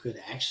that, you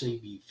could actually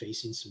be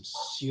facing some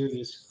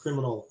serious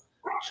criminal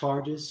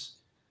charges.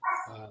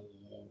 uh,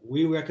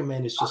 we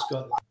recommend it's just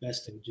go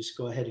best to just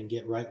go ahead and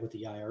get right with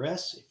the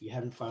IRS. If you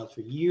haven't filed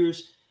for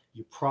years,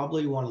 you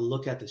probably want to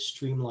look at the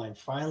streamlined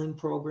filing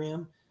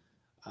program,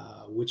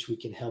 which we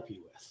can help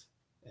you with.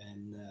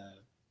 And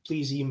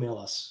please email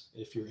us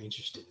if you're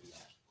interested in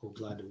that. We're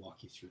glad to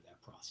walk you through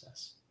that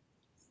process.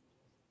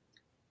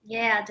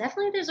 Yeah,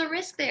 definitely there's a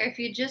risk there if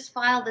you just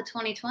filed the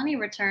 2020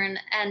 return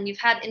and you've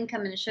had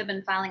income and should have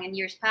been filing in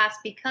years past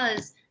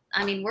because,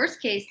 I mean,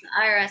 worst case, the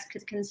IRS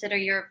could consider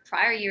your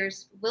prior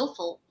year's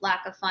willful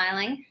lack of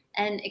filing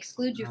and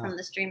exclude you Uh, from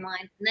the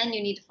streamline. And then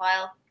you need to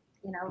file,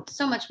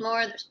 so much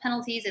more. There's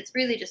penalties. It's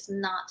really just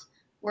not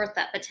worth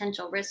that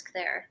potential risk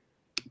there.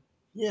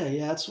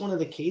 yeah, it's one of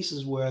the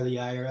cases where the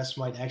IRS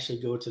might actually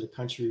go to the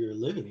country you're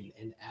living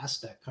in and ask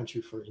that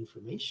country for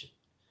information.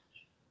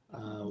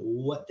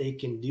 What they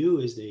can do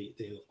is they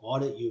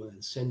audit you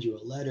and send you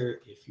a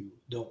letter if you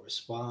don't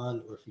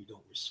respond, or if you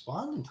don't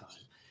respond in time.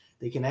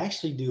 They can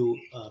actually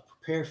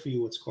prepare for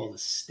you what's called a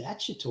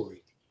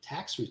statutory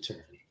tax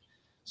return.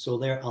 So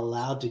they're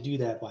allowed to do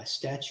that by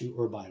statute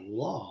or by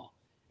law.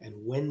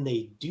 And when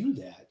they do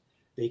that,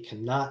 they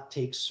cannot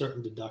take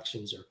certain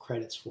deductions or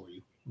credits for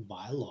you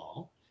by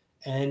law.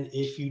 And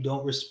if you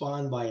don't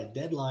respond by a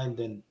deadline,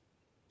 then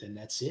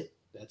that's it.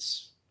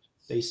 That's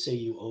They say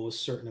you owe a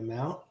certain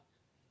amount.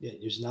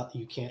 There's not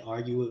You can't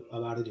argue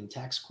about it in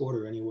tax court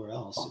or anywhere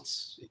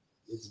else.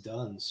 It's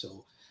done.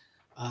 So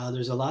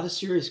there's a lot of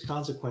serious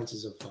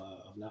consequences of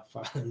not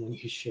filing when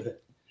you should.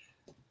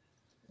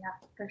 Yeah,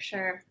 for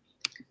sure.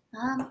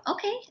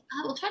 Okay,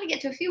 we'll try to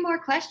get to a few more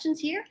questions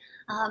here.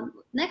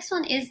 Next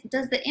one is,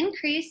 does the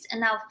increased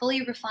and now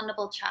fully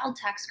refundable child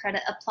tax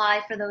credit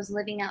apply for those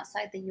living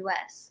outside the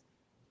US?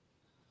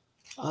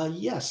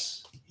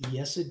 Yes,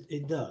 yes,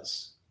 it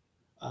does.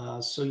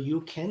 So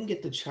you can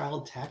get the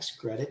child tax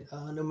credit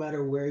no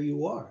matter where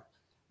you are.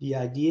 The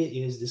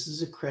idea is this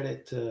is a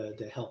credit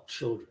to help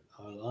children,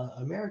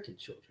 American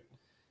children.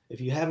 If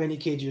you have any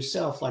kids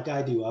yourself, like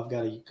I do, I've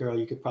got a girl.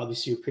 You could probably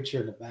see her picture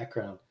in the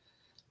background.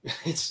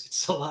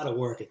 It's a lot of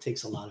work. It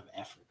takes a lot of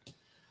effort.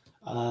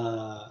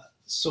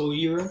 So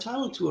you're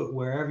entitled to it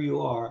wherever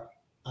you are,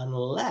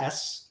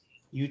 unless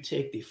you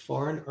take the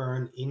foreign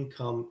earned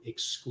income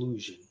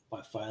exclusion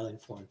by filing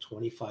Form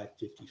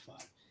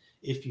 2555.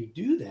 If you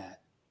do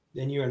that,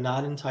 then you're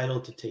not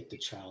entitled to take the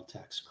child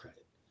tax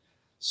credit.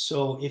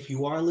 So if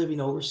you are living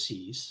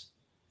overseas,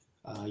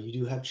 you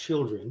do have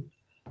children,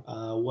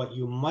 what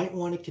you might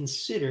want to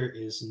consider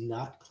is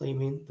not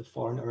claiming the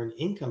foreign earned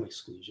income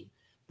exclusion,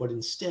 but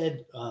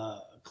instead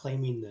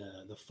claiming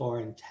the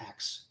foreign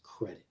tax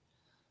credit.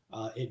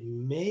 It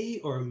may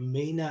or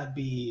may not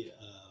be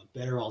a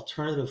better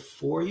alternative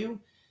for you.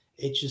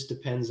 It just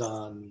depends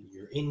on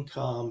your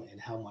income and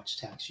how much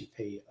tax you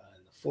pay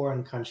in the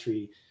foreign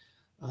country,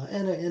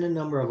 and a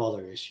number of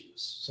other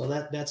issues. So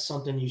that's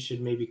something you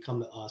should maybe come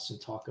to us and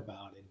talk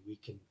about, and we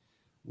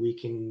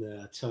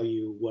can tell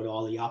you what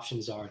all the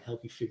options are and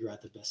help you figure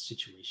out the best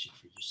situation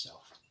for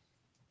yourself.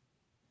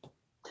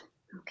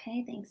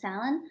 Okay, thanks,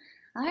 Alan.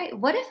 All right,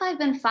 what if I've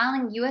been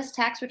filing US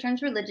tax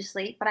returns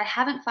religiously, but I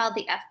haven't filed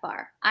the F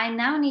bar? I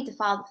now need to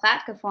file the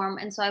FATCA form,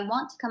 and so I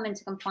want to come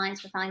into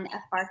compliance for filing the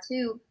F bar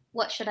too.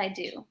 What should I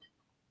do?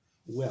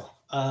 Well,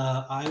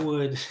 I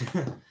would,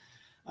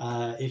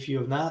 if you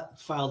have not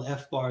filed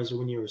F bars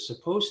when you were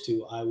supposed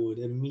to, I would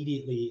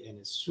immediately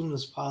and as soon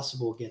as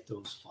possible get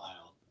those filed.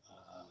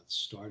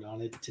 Start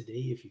on it today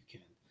if you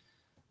can.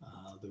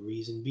 The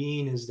reason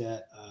being is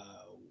that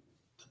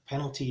the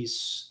penalties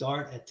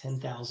start at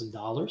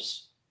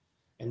 $10,000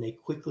 and they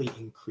quickly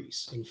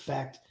increase. In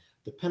fact,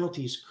 the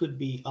penalties could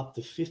be up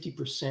to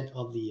 50%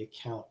 of the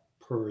account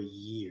per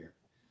year.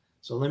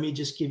 So let me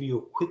just give you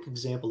a quick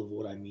example of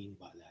what I mean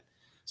by that.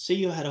 Say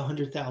you had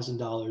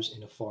 $100,000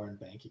 in a foreign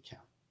bank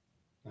account,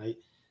 right?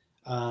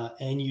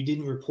 And you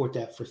didn't report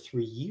that for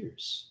 3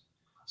 years.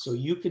 So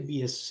you could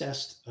be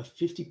assessed a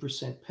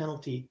 50%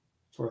 penalty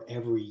for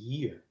every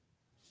year.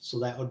 So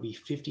that would be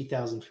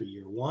 50,000 for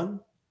year one,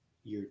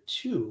 year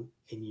two,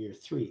 and year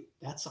three.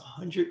 That's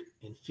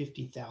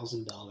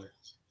 $150,000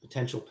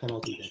 potential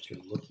penalty that you're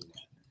looking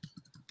at.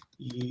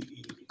 You,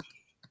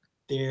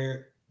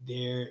 there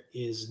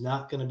is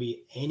not going to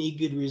be any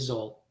good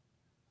result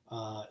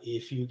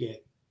if you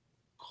get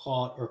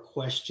caught or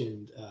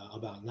questioned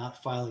about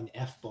not filing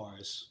F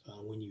bars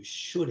when you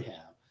should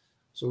have.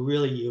 So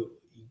really, you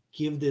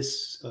give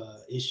this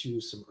issue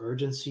some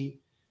urgency.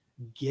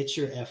 Get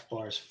your F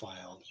bars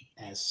filed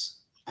as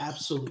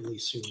absolutely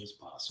as soon as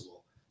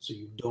possible so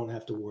you don't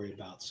have to worry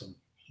about some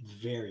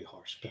very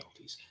harsh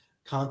penalties.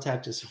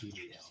 Contact us if you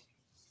need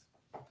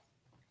help.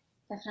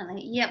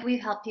 Definitely. Yep, we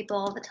help people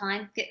all the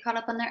time get caught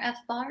up on their F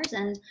bars.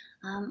 And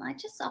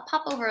I'll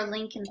pop over a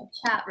link in the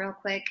chat real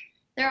quick.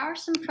 There are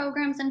some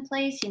programs in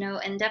place,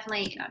 and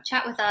definitely,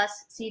 chat with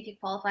us, see if you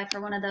qualify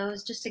for one of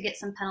those just to get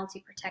some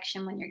penalty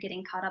protection when you're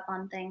getting caught up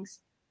on things.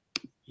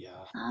 Yeah.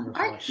 All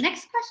right,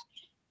 next question.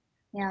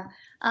 Yeah.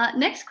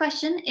 Next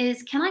question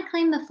is, can I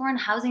claim the foreign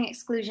housing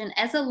exclusion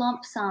as a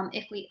lump sum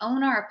if we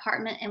own our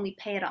apartment and we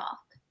pay it off?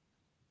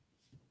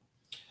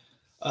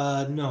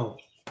 No.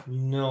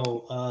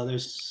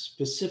 There's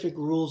specific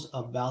rules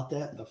about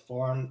that. The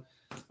foreign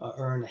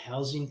earned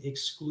housing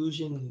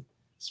exclusion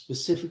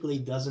specifically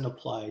doesn't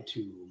apply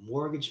to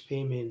mortgage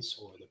payments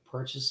or the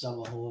purchase of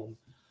a home.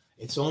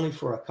 It's only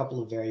for a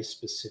couple of very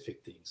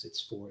specific things.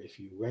 It's for if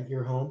you rent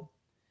your home,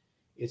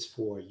 it's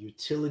for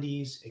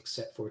utilities,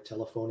 except for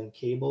telephone and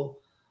cable.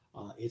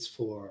 It's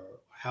for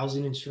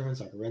housing insurance,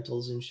 like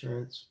rentals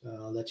insurance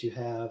that you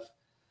have.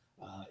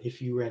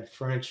 If you rent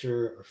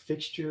furniture or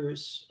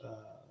fixtures,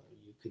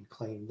 you can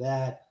claim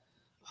that.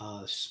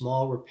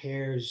 Small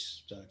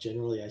repairs,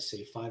 generally I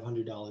say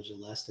 $500 or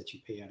less that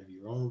you pay out of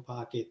your own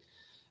pocket.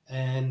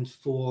 And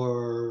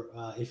for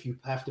if you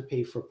have to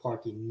pay for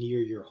parking near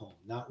your home,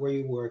 not where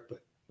you work,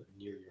 but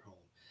near your home.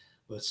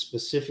 But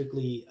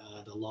specifically,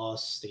 the law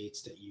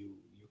states that you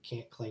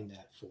can't claim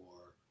that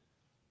for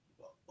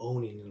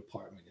owning an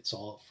apartment. It's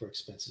all for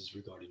expenses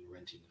regarding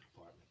renting an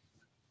apartment.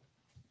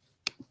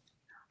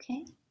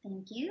 Okay,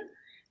 thank you.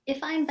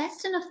 If I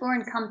invest in a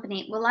foreign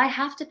company, will I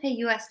have to pay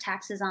US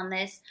taxes on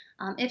this?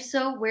 If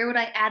so, where would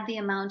I add the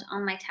amount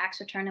on my tax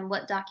return and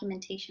what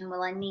documentation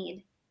will I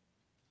need?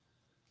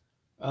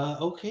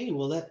 Okay,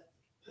 well that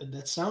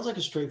sounds like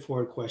a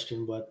straightforward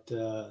question, but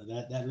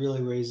that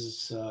really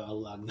raises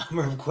a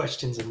number of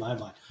questions in my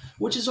mind,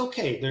 which is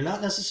okay. They're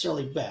not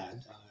necessarily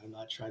bad. I'm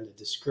not trying to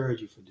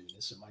discourage you from doing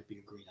this. It might be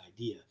a great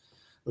idea,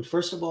 but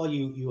first of all,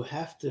 you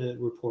have to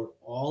report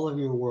all of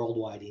your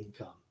worldwide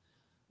income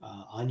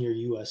on your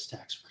U.S.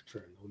 tax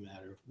return, no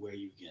matter where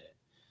you get it.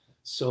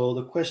 So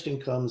the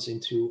question comes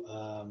into,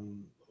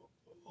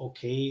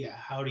 okay,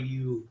 how do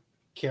you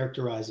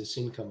characterize this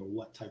income, or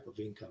what type of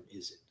income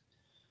is it?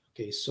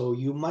 Okay, so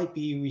you might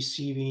be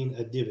receiving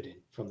a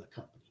dividend from the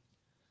company.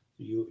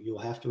 You'll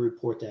have to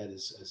report that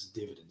as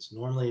dividends.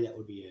 Normally, that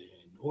would be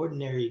an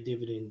ordinary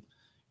dividend.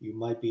 You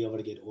might be able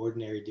to get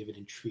ordinary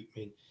dividend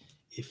treatment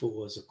if it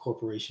was a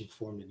corporation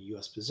formed in the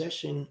U.S.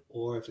 possession,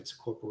 or if it's a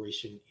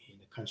corporation in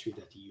a country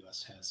that the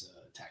U.S. has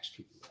a tax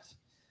treaty with.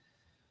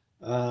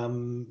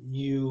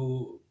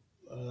 You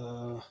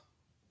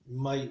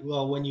might,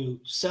 well, when you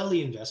sell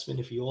the investment,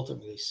 if you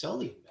ultimately sell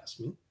the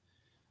investment,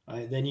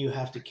 right, then you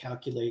have to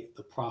calculate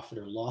the profit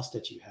or loss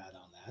that you had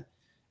on that,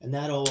 and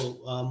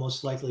that'll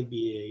most likely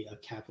be a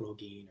capital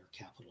gain or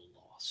capital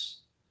loss.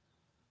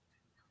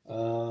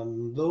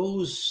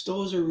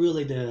 Those are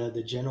really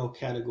the general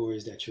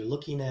categories that you're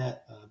looking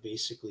at.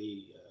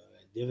 Basically,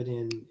 a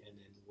dividend, and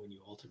then when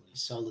you ultimately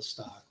sell the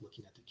stock,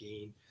 looking at the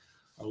gain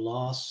or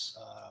loss.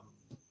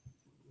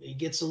 It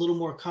gets a little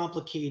more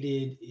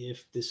complicated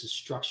if this is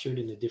structured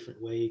in a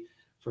different way.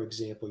 For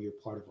example, you're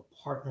part of a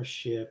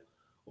partnership,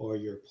 or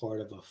you're part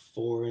of a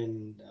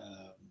foreign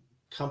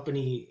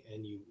company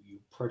and you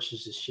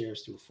purchase the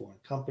shares through a foreign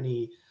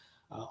company.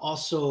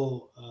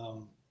 Also,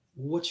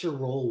 what's your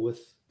role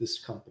with this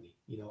company?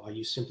 Are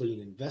you simply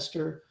an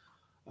investor,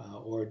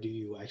 or do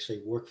you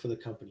actually work for the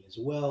company as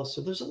well?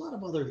 So there's a lot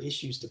of other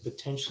issues to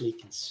potentially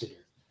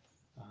consider.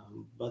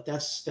 But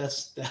that's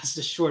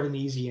the short and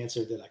easy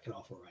answer that I can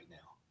offer right now.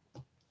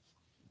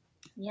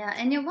 Yeah,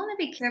 and you'll want to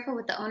be careful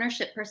with the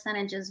ownership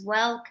percentage as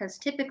well, because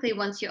typically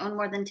once you own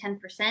more than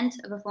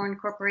 10% of a foreign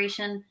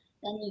corporation,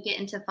 then you get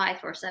into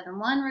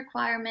 5471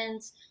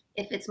 requirements.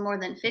 If it's more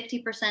than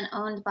 50%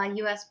 owned by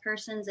US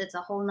persons, it's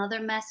a whole nother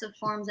mess of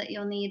forms that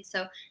you'll need.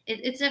 So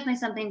it's definitely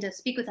something to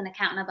speak with an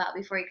accountant about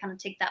before you kind of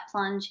take that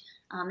plunge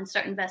and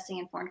start investing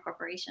in foreign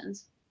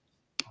corporations.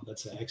 Oh,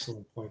 that's an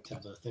excellent point,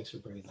 Tabitha. Thanks for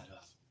bringing that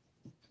up.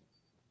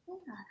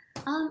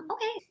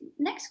 Okay,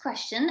 next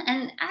question.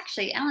 And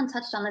actually, Alan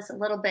touched on this a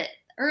little bit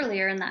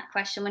earlier in that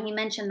question when he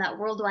mentioned that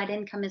worldwide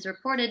income is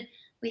reported.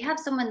 We have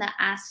someone that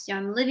asks,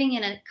 I'm living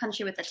in a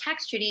country with a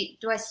tax treaty.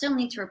 Do I still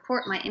need to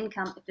report my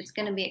income if it's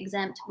going to be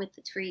exempt with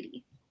the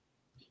treaty?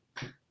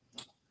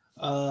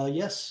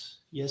 Yes,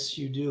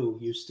 you do.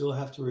 You still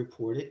have to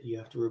report it. You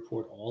have to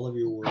report all of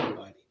your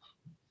worldwide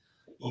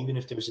income, even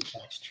if there's a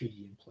tax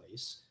treaty in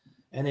place.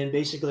 And then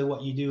basically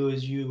what you do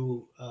is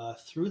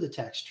through the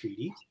tax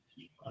treaty,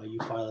 you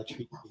file a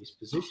treaty-based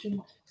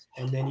position,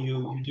 and then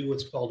you do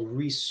what's called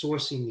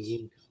resourcing the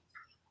income.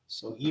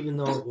 So even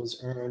though it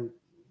was earned,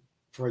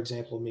 for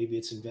example, maybe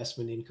it's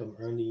investment income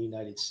earned in the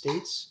United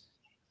States,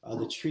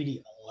 the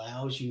treaty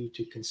allows you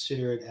to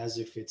consider it as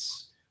if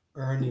it's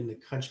earned in the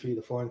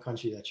foreign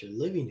country that you're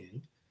living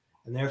in,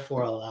 and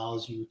therefore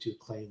allows you to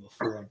claim a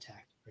foreign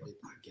tax credit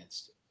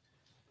against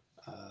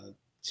it.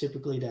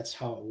 Typically, that's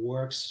how it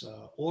works.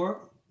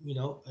 Or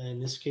in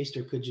this case,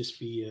 there could just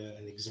be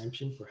an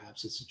exemption.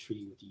 Perhaps it's a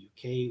treaty with the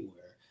UK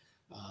where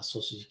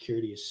Social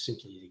Security is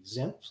simply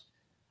exempt.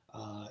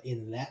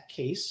 In that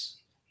case,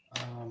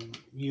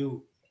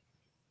 you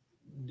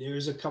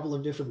there's a couple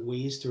of different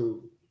ways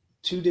to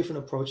two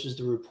different approaches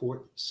to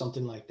report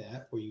something like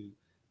that, where you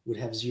would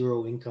have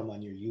zero income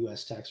on your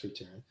U.S. tax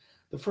return.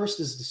 The first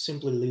is to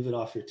simply leave it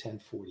off your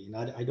 1040, and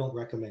I don't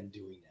recommend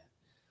doing that.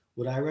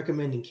 What I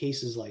recommend in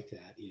cases like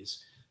that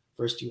is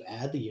first you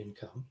add the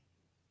income,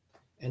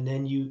 and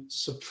then you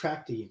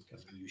subtract the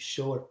income. You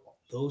show it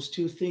those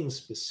two things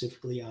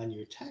specifically on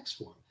your tax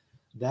form.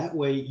 That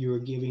way, you're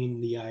giving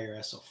the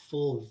IRS a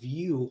full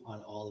view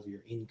on all of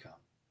your income,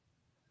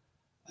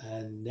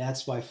 and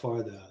that's by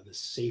far the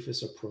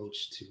safest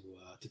approach to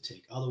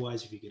take.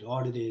 Otherwise, if you get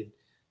audited,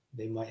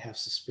 they might have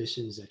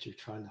suspicions that you're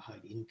trying to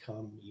hide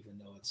income, even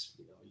though it's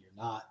you're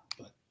not.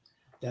 But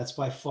that's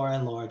by far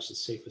and large the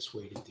safest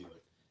way to do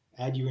it.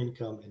 Add your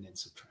income and then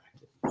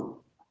subtract it.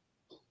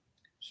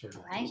 Sure.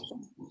 All right.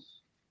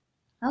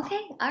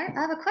 Okay, I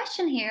have a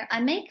question here.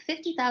 I make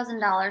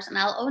 $50,000 and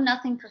I'll owe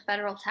nothing for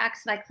federal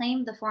tax if I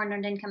claim the foreign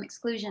earned income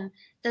exclusion.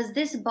 Does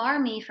this bar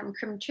me from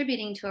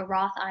contributing to a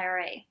Roth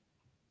IRA?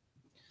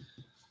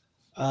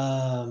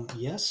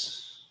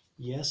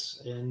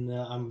 Yes, and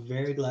I'm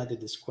very glad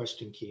that this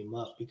question came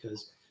up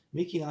because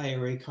making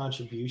IRA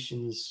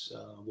contributions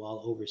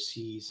while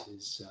overseas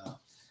is a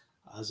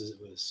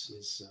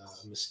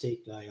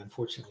mistake that I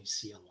unfortunately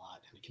see a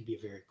lot, and it can be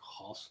a very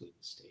costly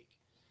mistake.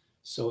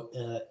 So,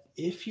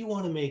 if you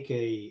want to make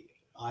a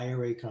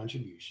IRA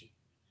contribution,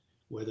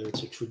 whether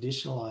it's a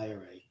traditional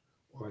IRA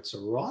or it's a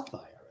Roth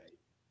IRA,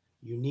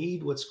 you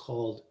need what's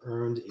called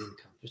earned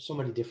income. There's so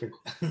many different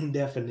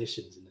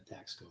definitions in the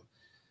tax code.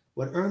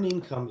 What earned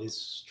income is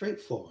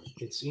straightforward.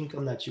 It's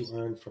income that you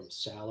earn from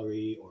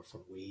salary or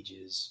from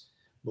wages,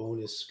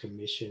 bonus,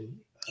 commission.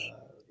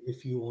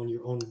 If you own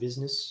your own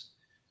business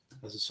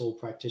as a sole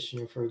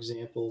practitioner, for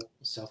example,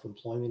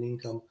 self-employment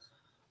income,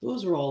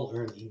 those are all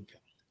earned income.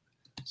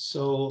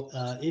 So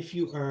if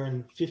you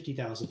earn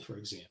 50,000, for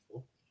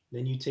example,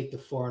 then you take the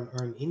foreign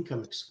earned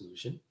income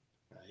exclusion,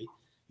 right?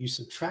 You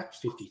subtract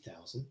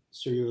 50,000,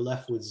 so you're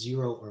left with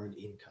zero earned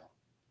income.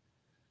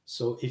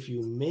 So if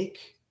you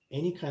make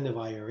any kind of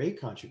IRA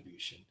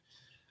contribution,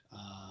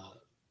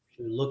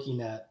 you're looking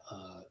at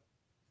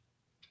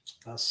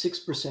a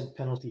 6%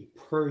 penalty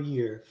per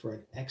year for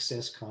an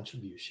excess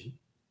contribution.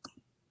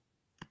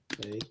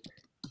 Okay.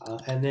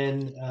 And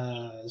then,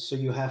 so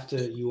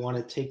you want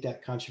to take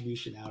that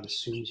contribution out as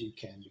soon as you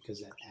can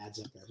because that adds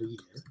up every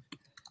year.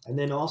 And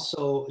then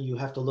also you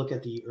have to look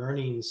at the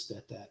earnings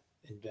that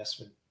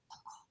investment,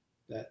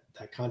 that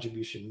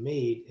contribution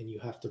made, and you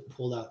have to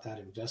pull out that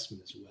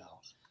investment as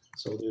well.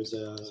 So there's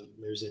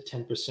a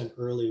 10%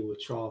 early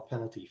withdrawal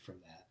penalty from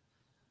that.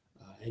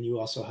 And you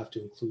also have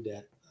to include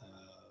that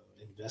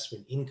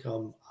investment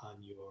income on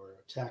your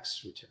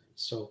tax return.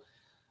 So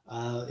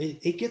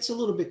it gets a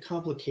little bit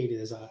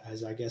complicated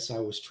as I guess I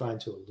was trying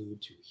to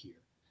allude to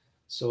here.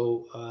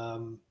 So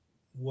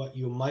what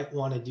you might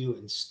want to do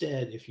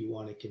instead, if you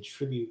want to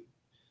contribute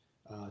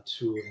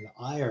to an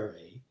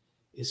IRA,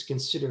 is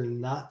consider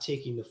not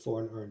taking the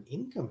foreign earned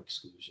income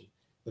exclusion,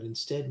 but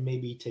instead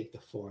maybe take the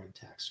foreign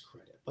tax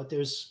credit. But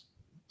there's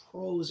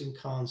pros and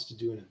cons to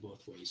doing it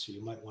both ways. So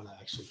you might want to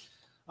actually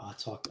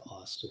talk to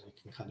us so we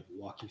can kind of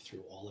walk you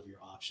through all of your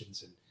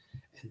options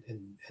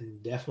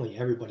and definitely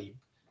everybody.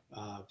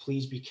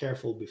 Please be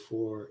careful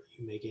before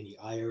you make any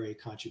IRA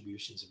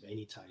contributions of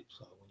any type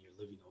when you're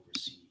living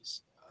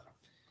overseas.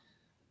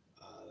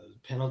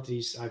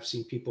 Penalties, I've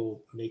seen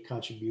people make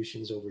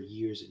contributions over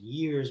years and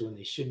years when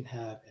they shouldn't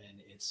have, and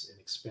it's an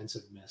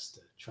expensive mess to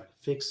try to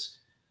fix.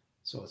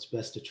 So it's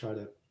best to try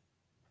to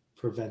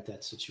prevent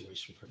that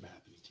situation from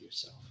happening to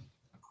yourself.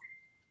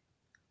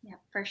 Yeah,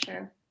 for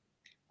sure.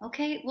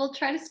 Okay, we'll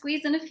try to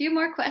squeeze in a few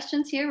more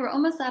questions here. We're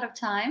almost out of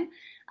time.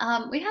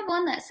 We have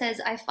one that says,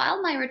 I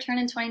filed my return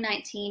in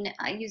 2019.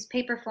 I used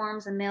paper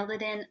forms and mailed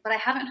it in, but I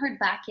haven't heard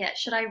back yet.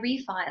 Should I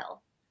refile?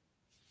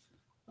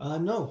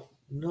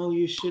 No,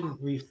 you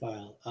shouldn't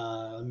refile.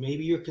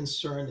 Maybe you're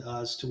concerned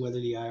as to whether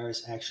the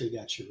IRS actually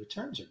got your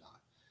returns or not.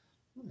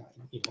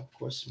 Of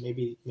course,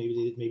 maybe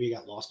it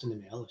got lost in the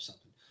mail or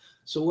something.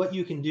 So what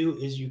you can do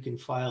is you can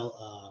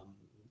file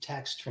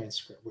tax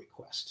transcript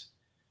request,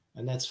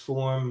 and that's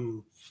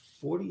form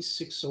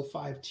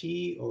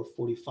 4605T or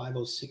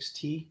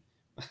 4506T.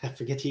 I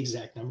forget the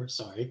exact number.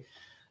 Sorry,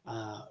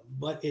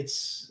 but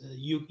it's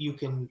you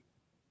can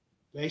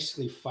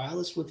basically file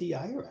this with the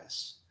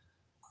IRS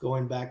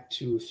going back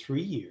to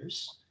 3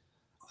 years,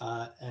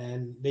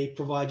 and they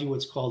provide you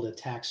what's called a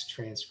tax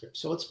transcript.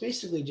 So it's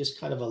basically just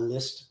kind of a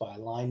list by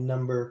line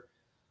number,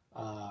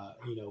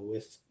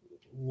 with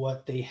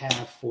what they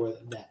have for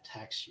that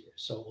tax year.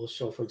 So we'll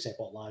show, for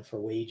example, a line for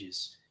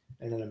wages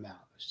and an amount,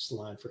 just a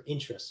line for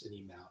interest and the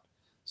amount,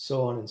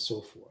 so on and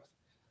so forth.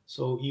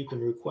 So you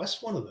can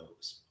request one of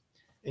those,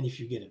 and if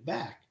you get it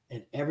back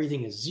and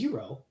everything is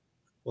zero,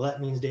 well, that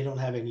means they don't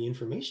have any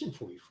information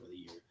for you for the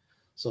year.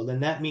 So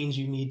then that means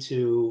you need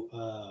to,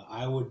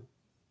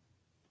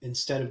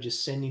 instead of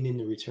just sending in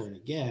the return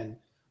again,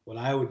 what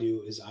I would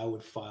do is I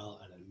would file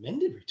an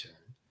amended return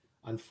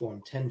on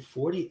Form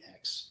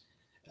 1040X,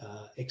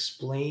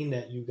 explain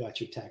that you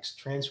got your tax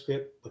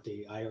transcript, but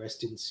the IRS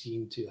didn't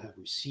seem to have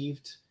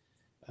received,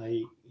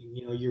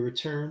 your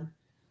return.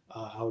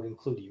 I would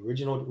include the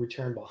original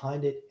return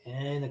behind it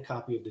and a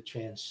copy of the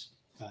tax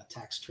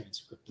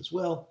transcript as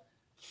well.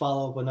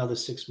 Follow up another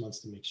 6 months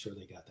to make sure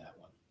they got that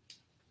one.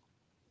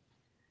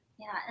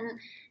 Yeah, and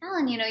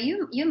Alan,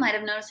 you might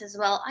have noticed as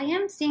well. I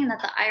am seeing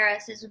that the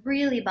IRS is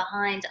really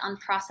behind on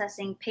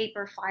processing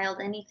paper filed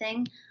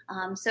anything.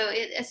 So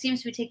it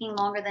seems to be taking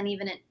longer than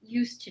even it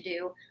used to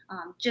do,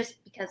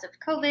 just because of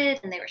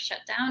COVID, and they were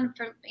shut down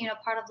for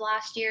part of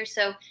last year.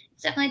 So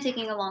it's definitely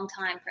taking a long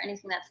time for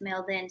anything that's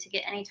mailed in to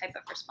get any type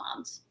of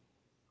response.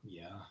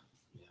 Yeah.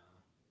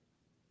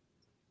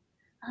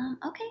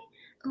 Okay,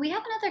 we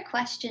have another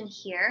question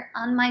here.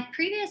 On my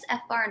previous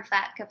FBAR and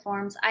FATCA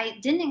forms, I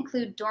didn't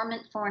include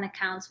dormant foreign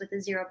accounts with a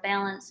zero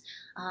balance.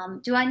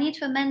 Do I need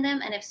to amend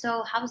them? And if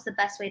so, how's the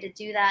best way to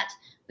do that?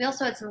 We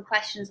also had some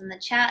questions in the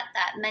chat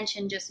that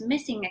mentioned just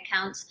missing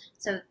accounts,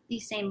 so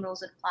these same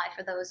rules apply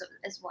for those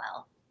as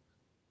well.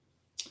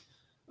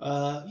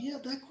 Yeah,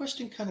 that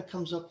question kind of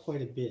comes up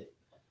quite a bit.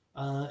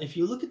 If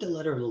you look at the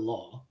letter of the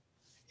law,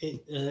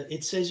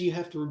 it says you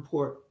have to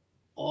report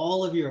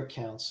all of your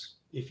accounts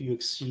if you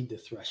exceed the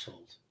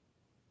threshold.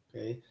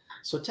 Okay,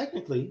 so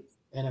technically,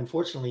 and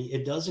unfortunately,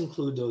 it does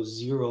include those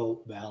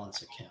zero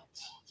balance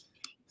accounts.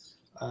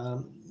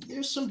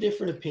 There's some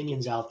different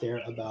opinions out there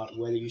about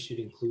whether you should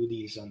include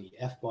these on the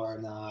FBAR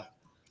or not.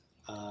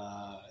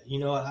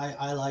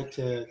 I like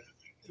to,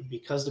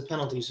 because the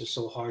penalties are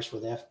so harsh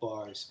with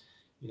FBARs,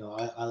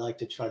 I like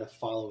to try to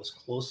follow as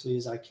closely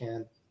as I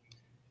can.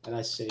 And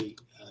I say,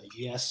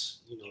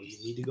 yes, you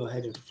need to go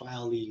ahead and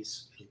file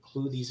these,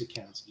 include these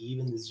accounts,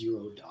 even the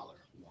 $0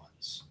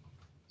 ones.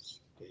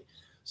 Okay.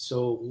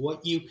 So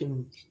what you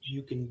can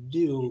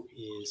do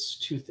is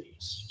two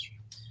things.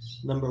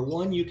 Number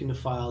one, you can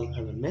file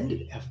an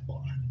amended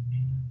FBAR.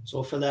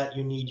 So for that,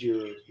 you need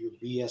your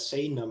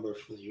BSA number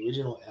for the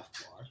original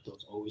FBAR.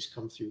 Those always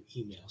come through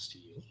emails to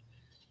you.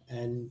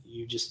 And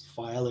you just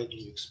file it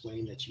and you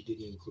explain that you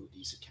didn't include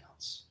these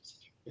accounts.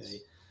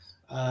 Okay.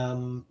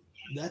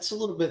 That's a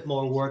little bit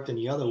more work than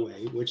the other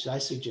way, which I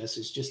suggest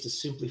is just to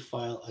simply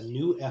file a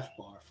new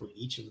FBAR for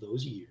each of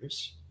those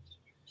years.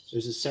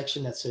 There's a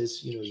section that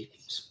says, you can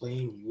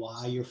explain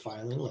why you're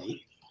filing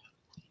late,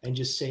 and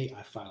just say,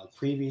 I filed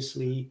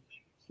previously.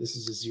 This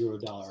is a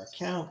 $0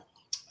 account.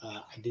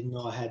 I didn't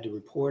know I had to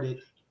report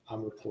it.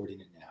 I'm reporting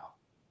it now.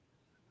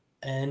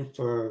 And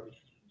for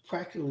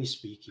practically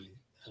speaking,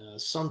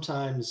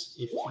 sometimes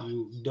if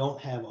you don't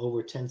have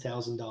over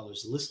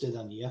 $10,000 listed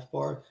on the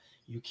FBAR,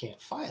 you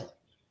can't file it.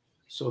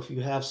 So if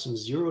you have some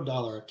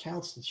 $0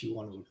 accounts that you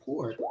want to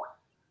report,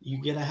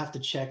 you're going to have to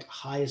check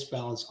highest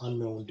balance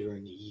unknown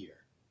during the year.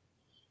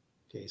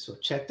 Okay, so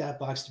check that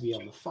box to be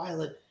able to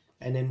file it.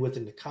 And then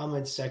within the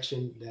comments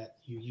section that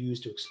you use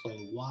to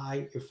explain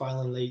why you're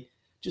filing late,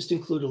 just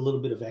include a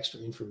little bit of extra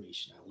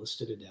information. I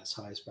listed it as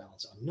highest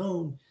balance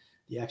unknown.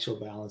 The actual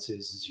balance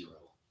is 0.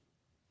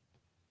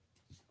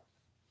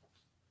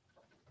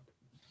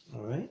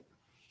 All right.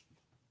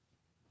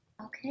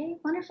 Okay,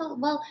 wonderful.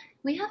 Well,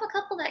 we have a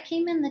couple that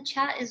came in the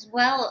chat as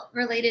well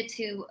related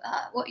to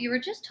what you were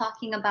just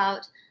talking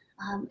about.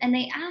 And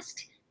they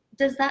asked,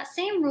 does that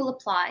same rule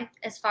apply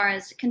as far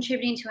as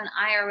contributing to an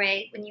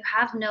IRA when you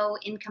have no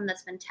income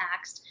that's been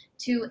taxed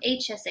to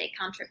HSA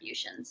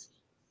contributions?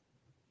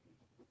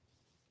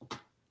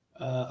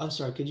 I'm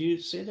sorry, could you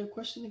say the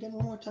question again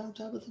one more time,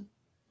 Tabitha?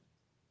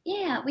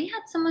 Yeah, we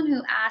had someone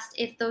who asked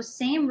if those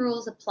same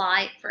rules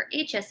apply for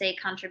HSA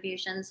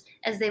contributions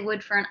as they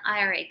would for an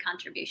IRA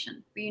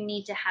contribution, where you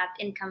need to have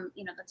income,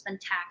 that's been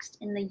taxed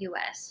in the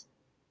U.S.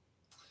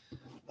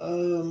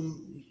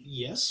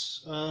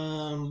 Yes,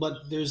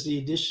 but there's the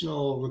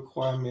additional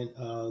requirement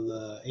of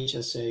the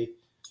HSA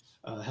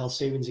health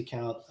savings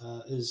account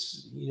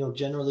is,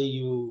 generally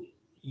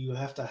you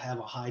have to have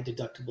a high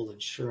deductible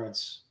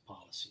insurance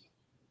policy.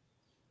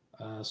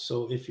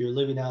 So if you're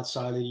living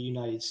outside of the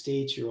United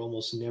States, you're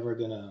almost never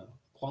going to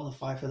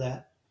qualify for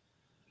that.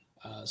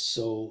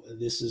 So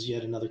this is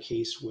yet another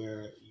case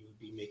where you would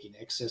be making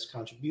excess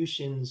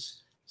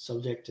contributions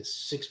subject to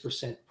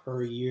 6%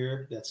 per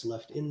year that's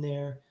left in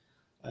there,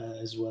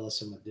 as well as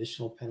some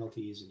additional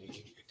penalties. And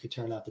it could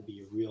turn out to be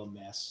a real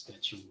mess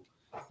that you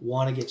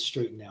want to get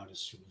straightened out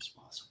as soon as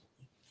possible.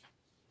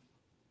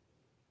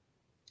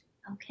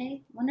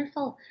 Okay,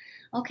 wonderful.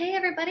 Okay,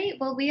 everybody.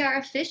 Well, we are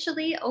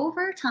officially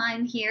over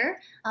time here.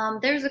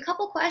 There's a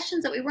couple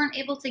questions that we weren't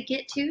able to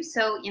get to.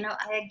 So,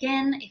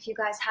 again, if you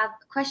guys have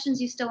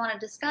questions you still want to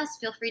discuss,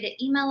 feel free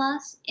to email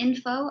us,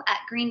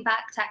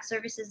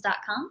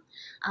 info@greenbacktaxservices.com.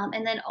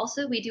 And then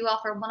also we do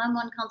offer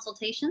one-on-one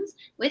consultations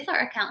with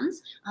our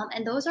accountants.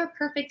 And those are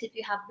perfect if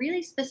you have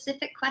really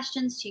specific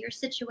questions to your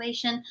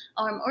situation,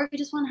 or if you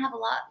just want to have a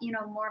lot,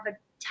 more of a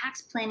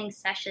tax planning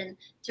session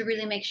to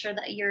really make sure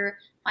that your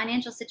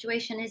financial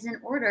situation is in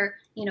order,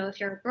 if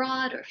you're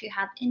abroad or if you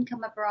have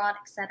income abroad,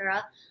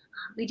 etc.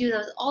 We do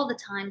those all the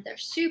time. They're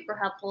super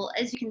helpful.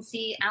 As you can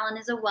see, Alan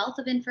is a wealth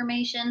of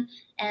information,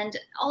 and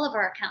all of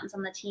our accountants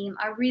on the team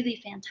are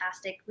really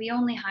fantastic. We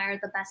only hire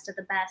the best of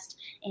the best,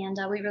 and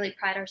we really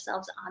pride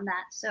ourselves on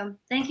that. So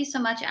thank you so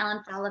much,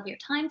 Alan, for all of your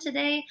time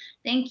today.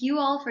 Thank you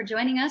all for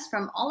joining us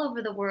from all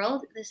over the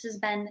world. This has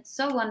been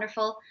so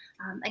wonderful.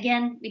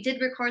 Again, we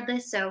did record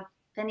this, so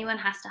if anyone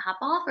has to hop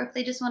off or if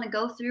they just want to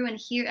go through and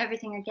hear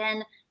everything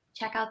again,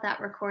 check out that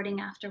recording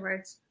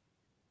afterwards.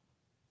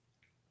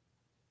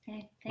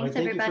 Okay, thanks,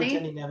 Thank everybody. you for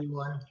attending,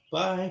 everyone.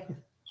 Bye.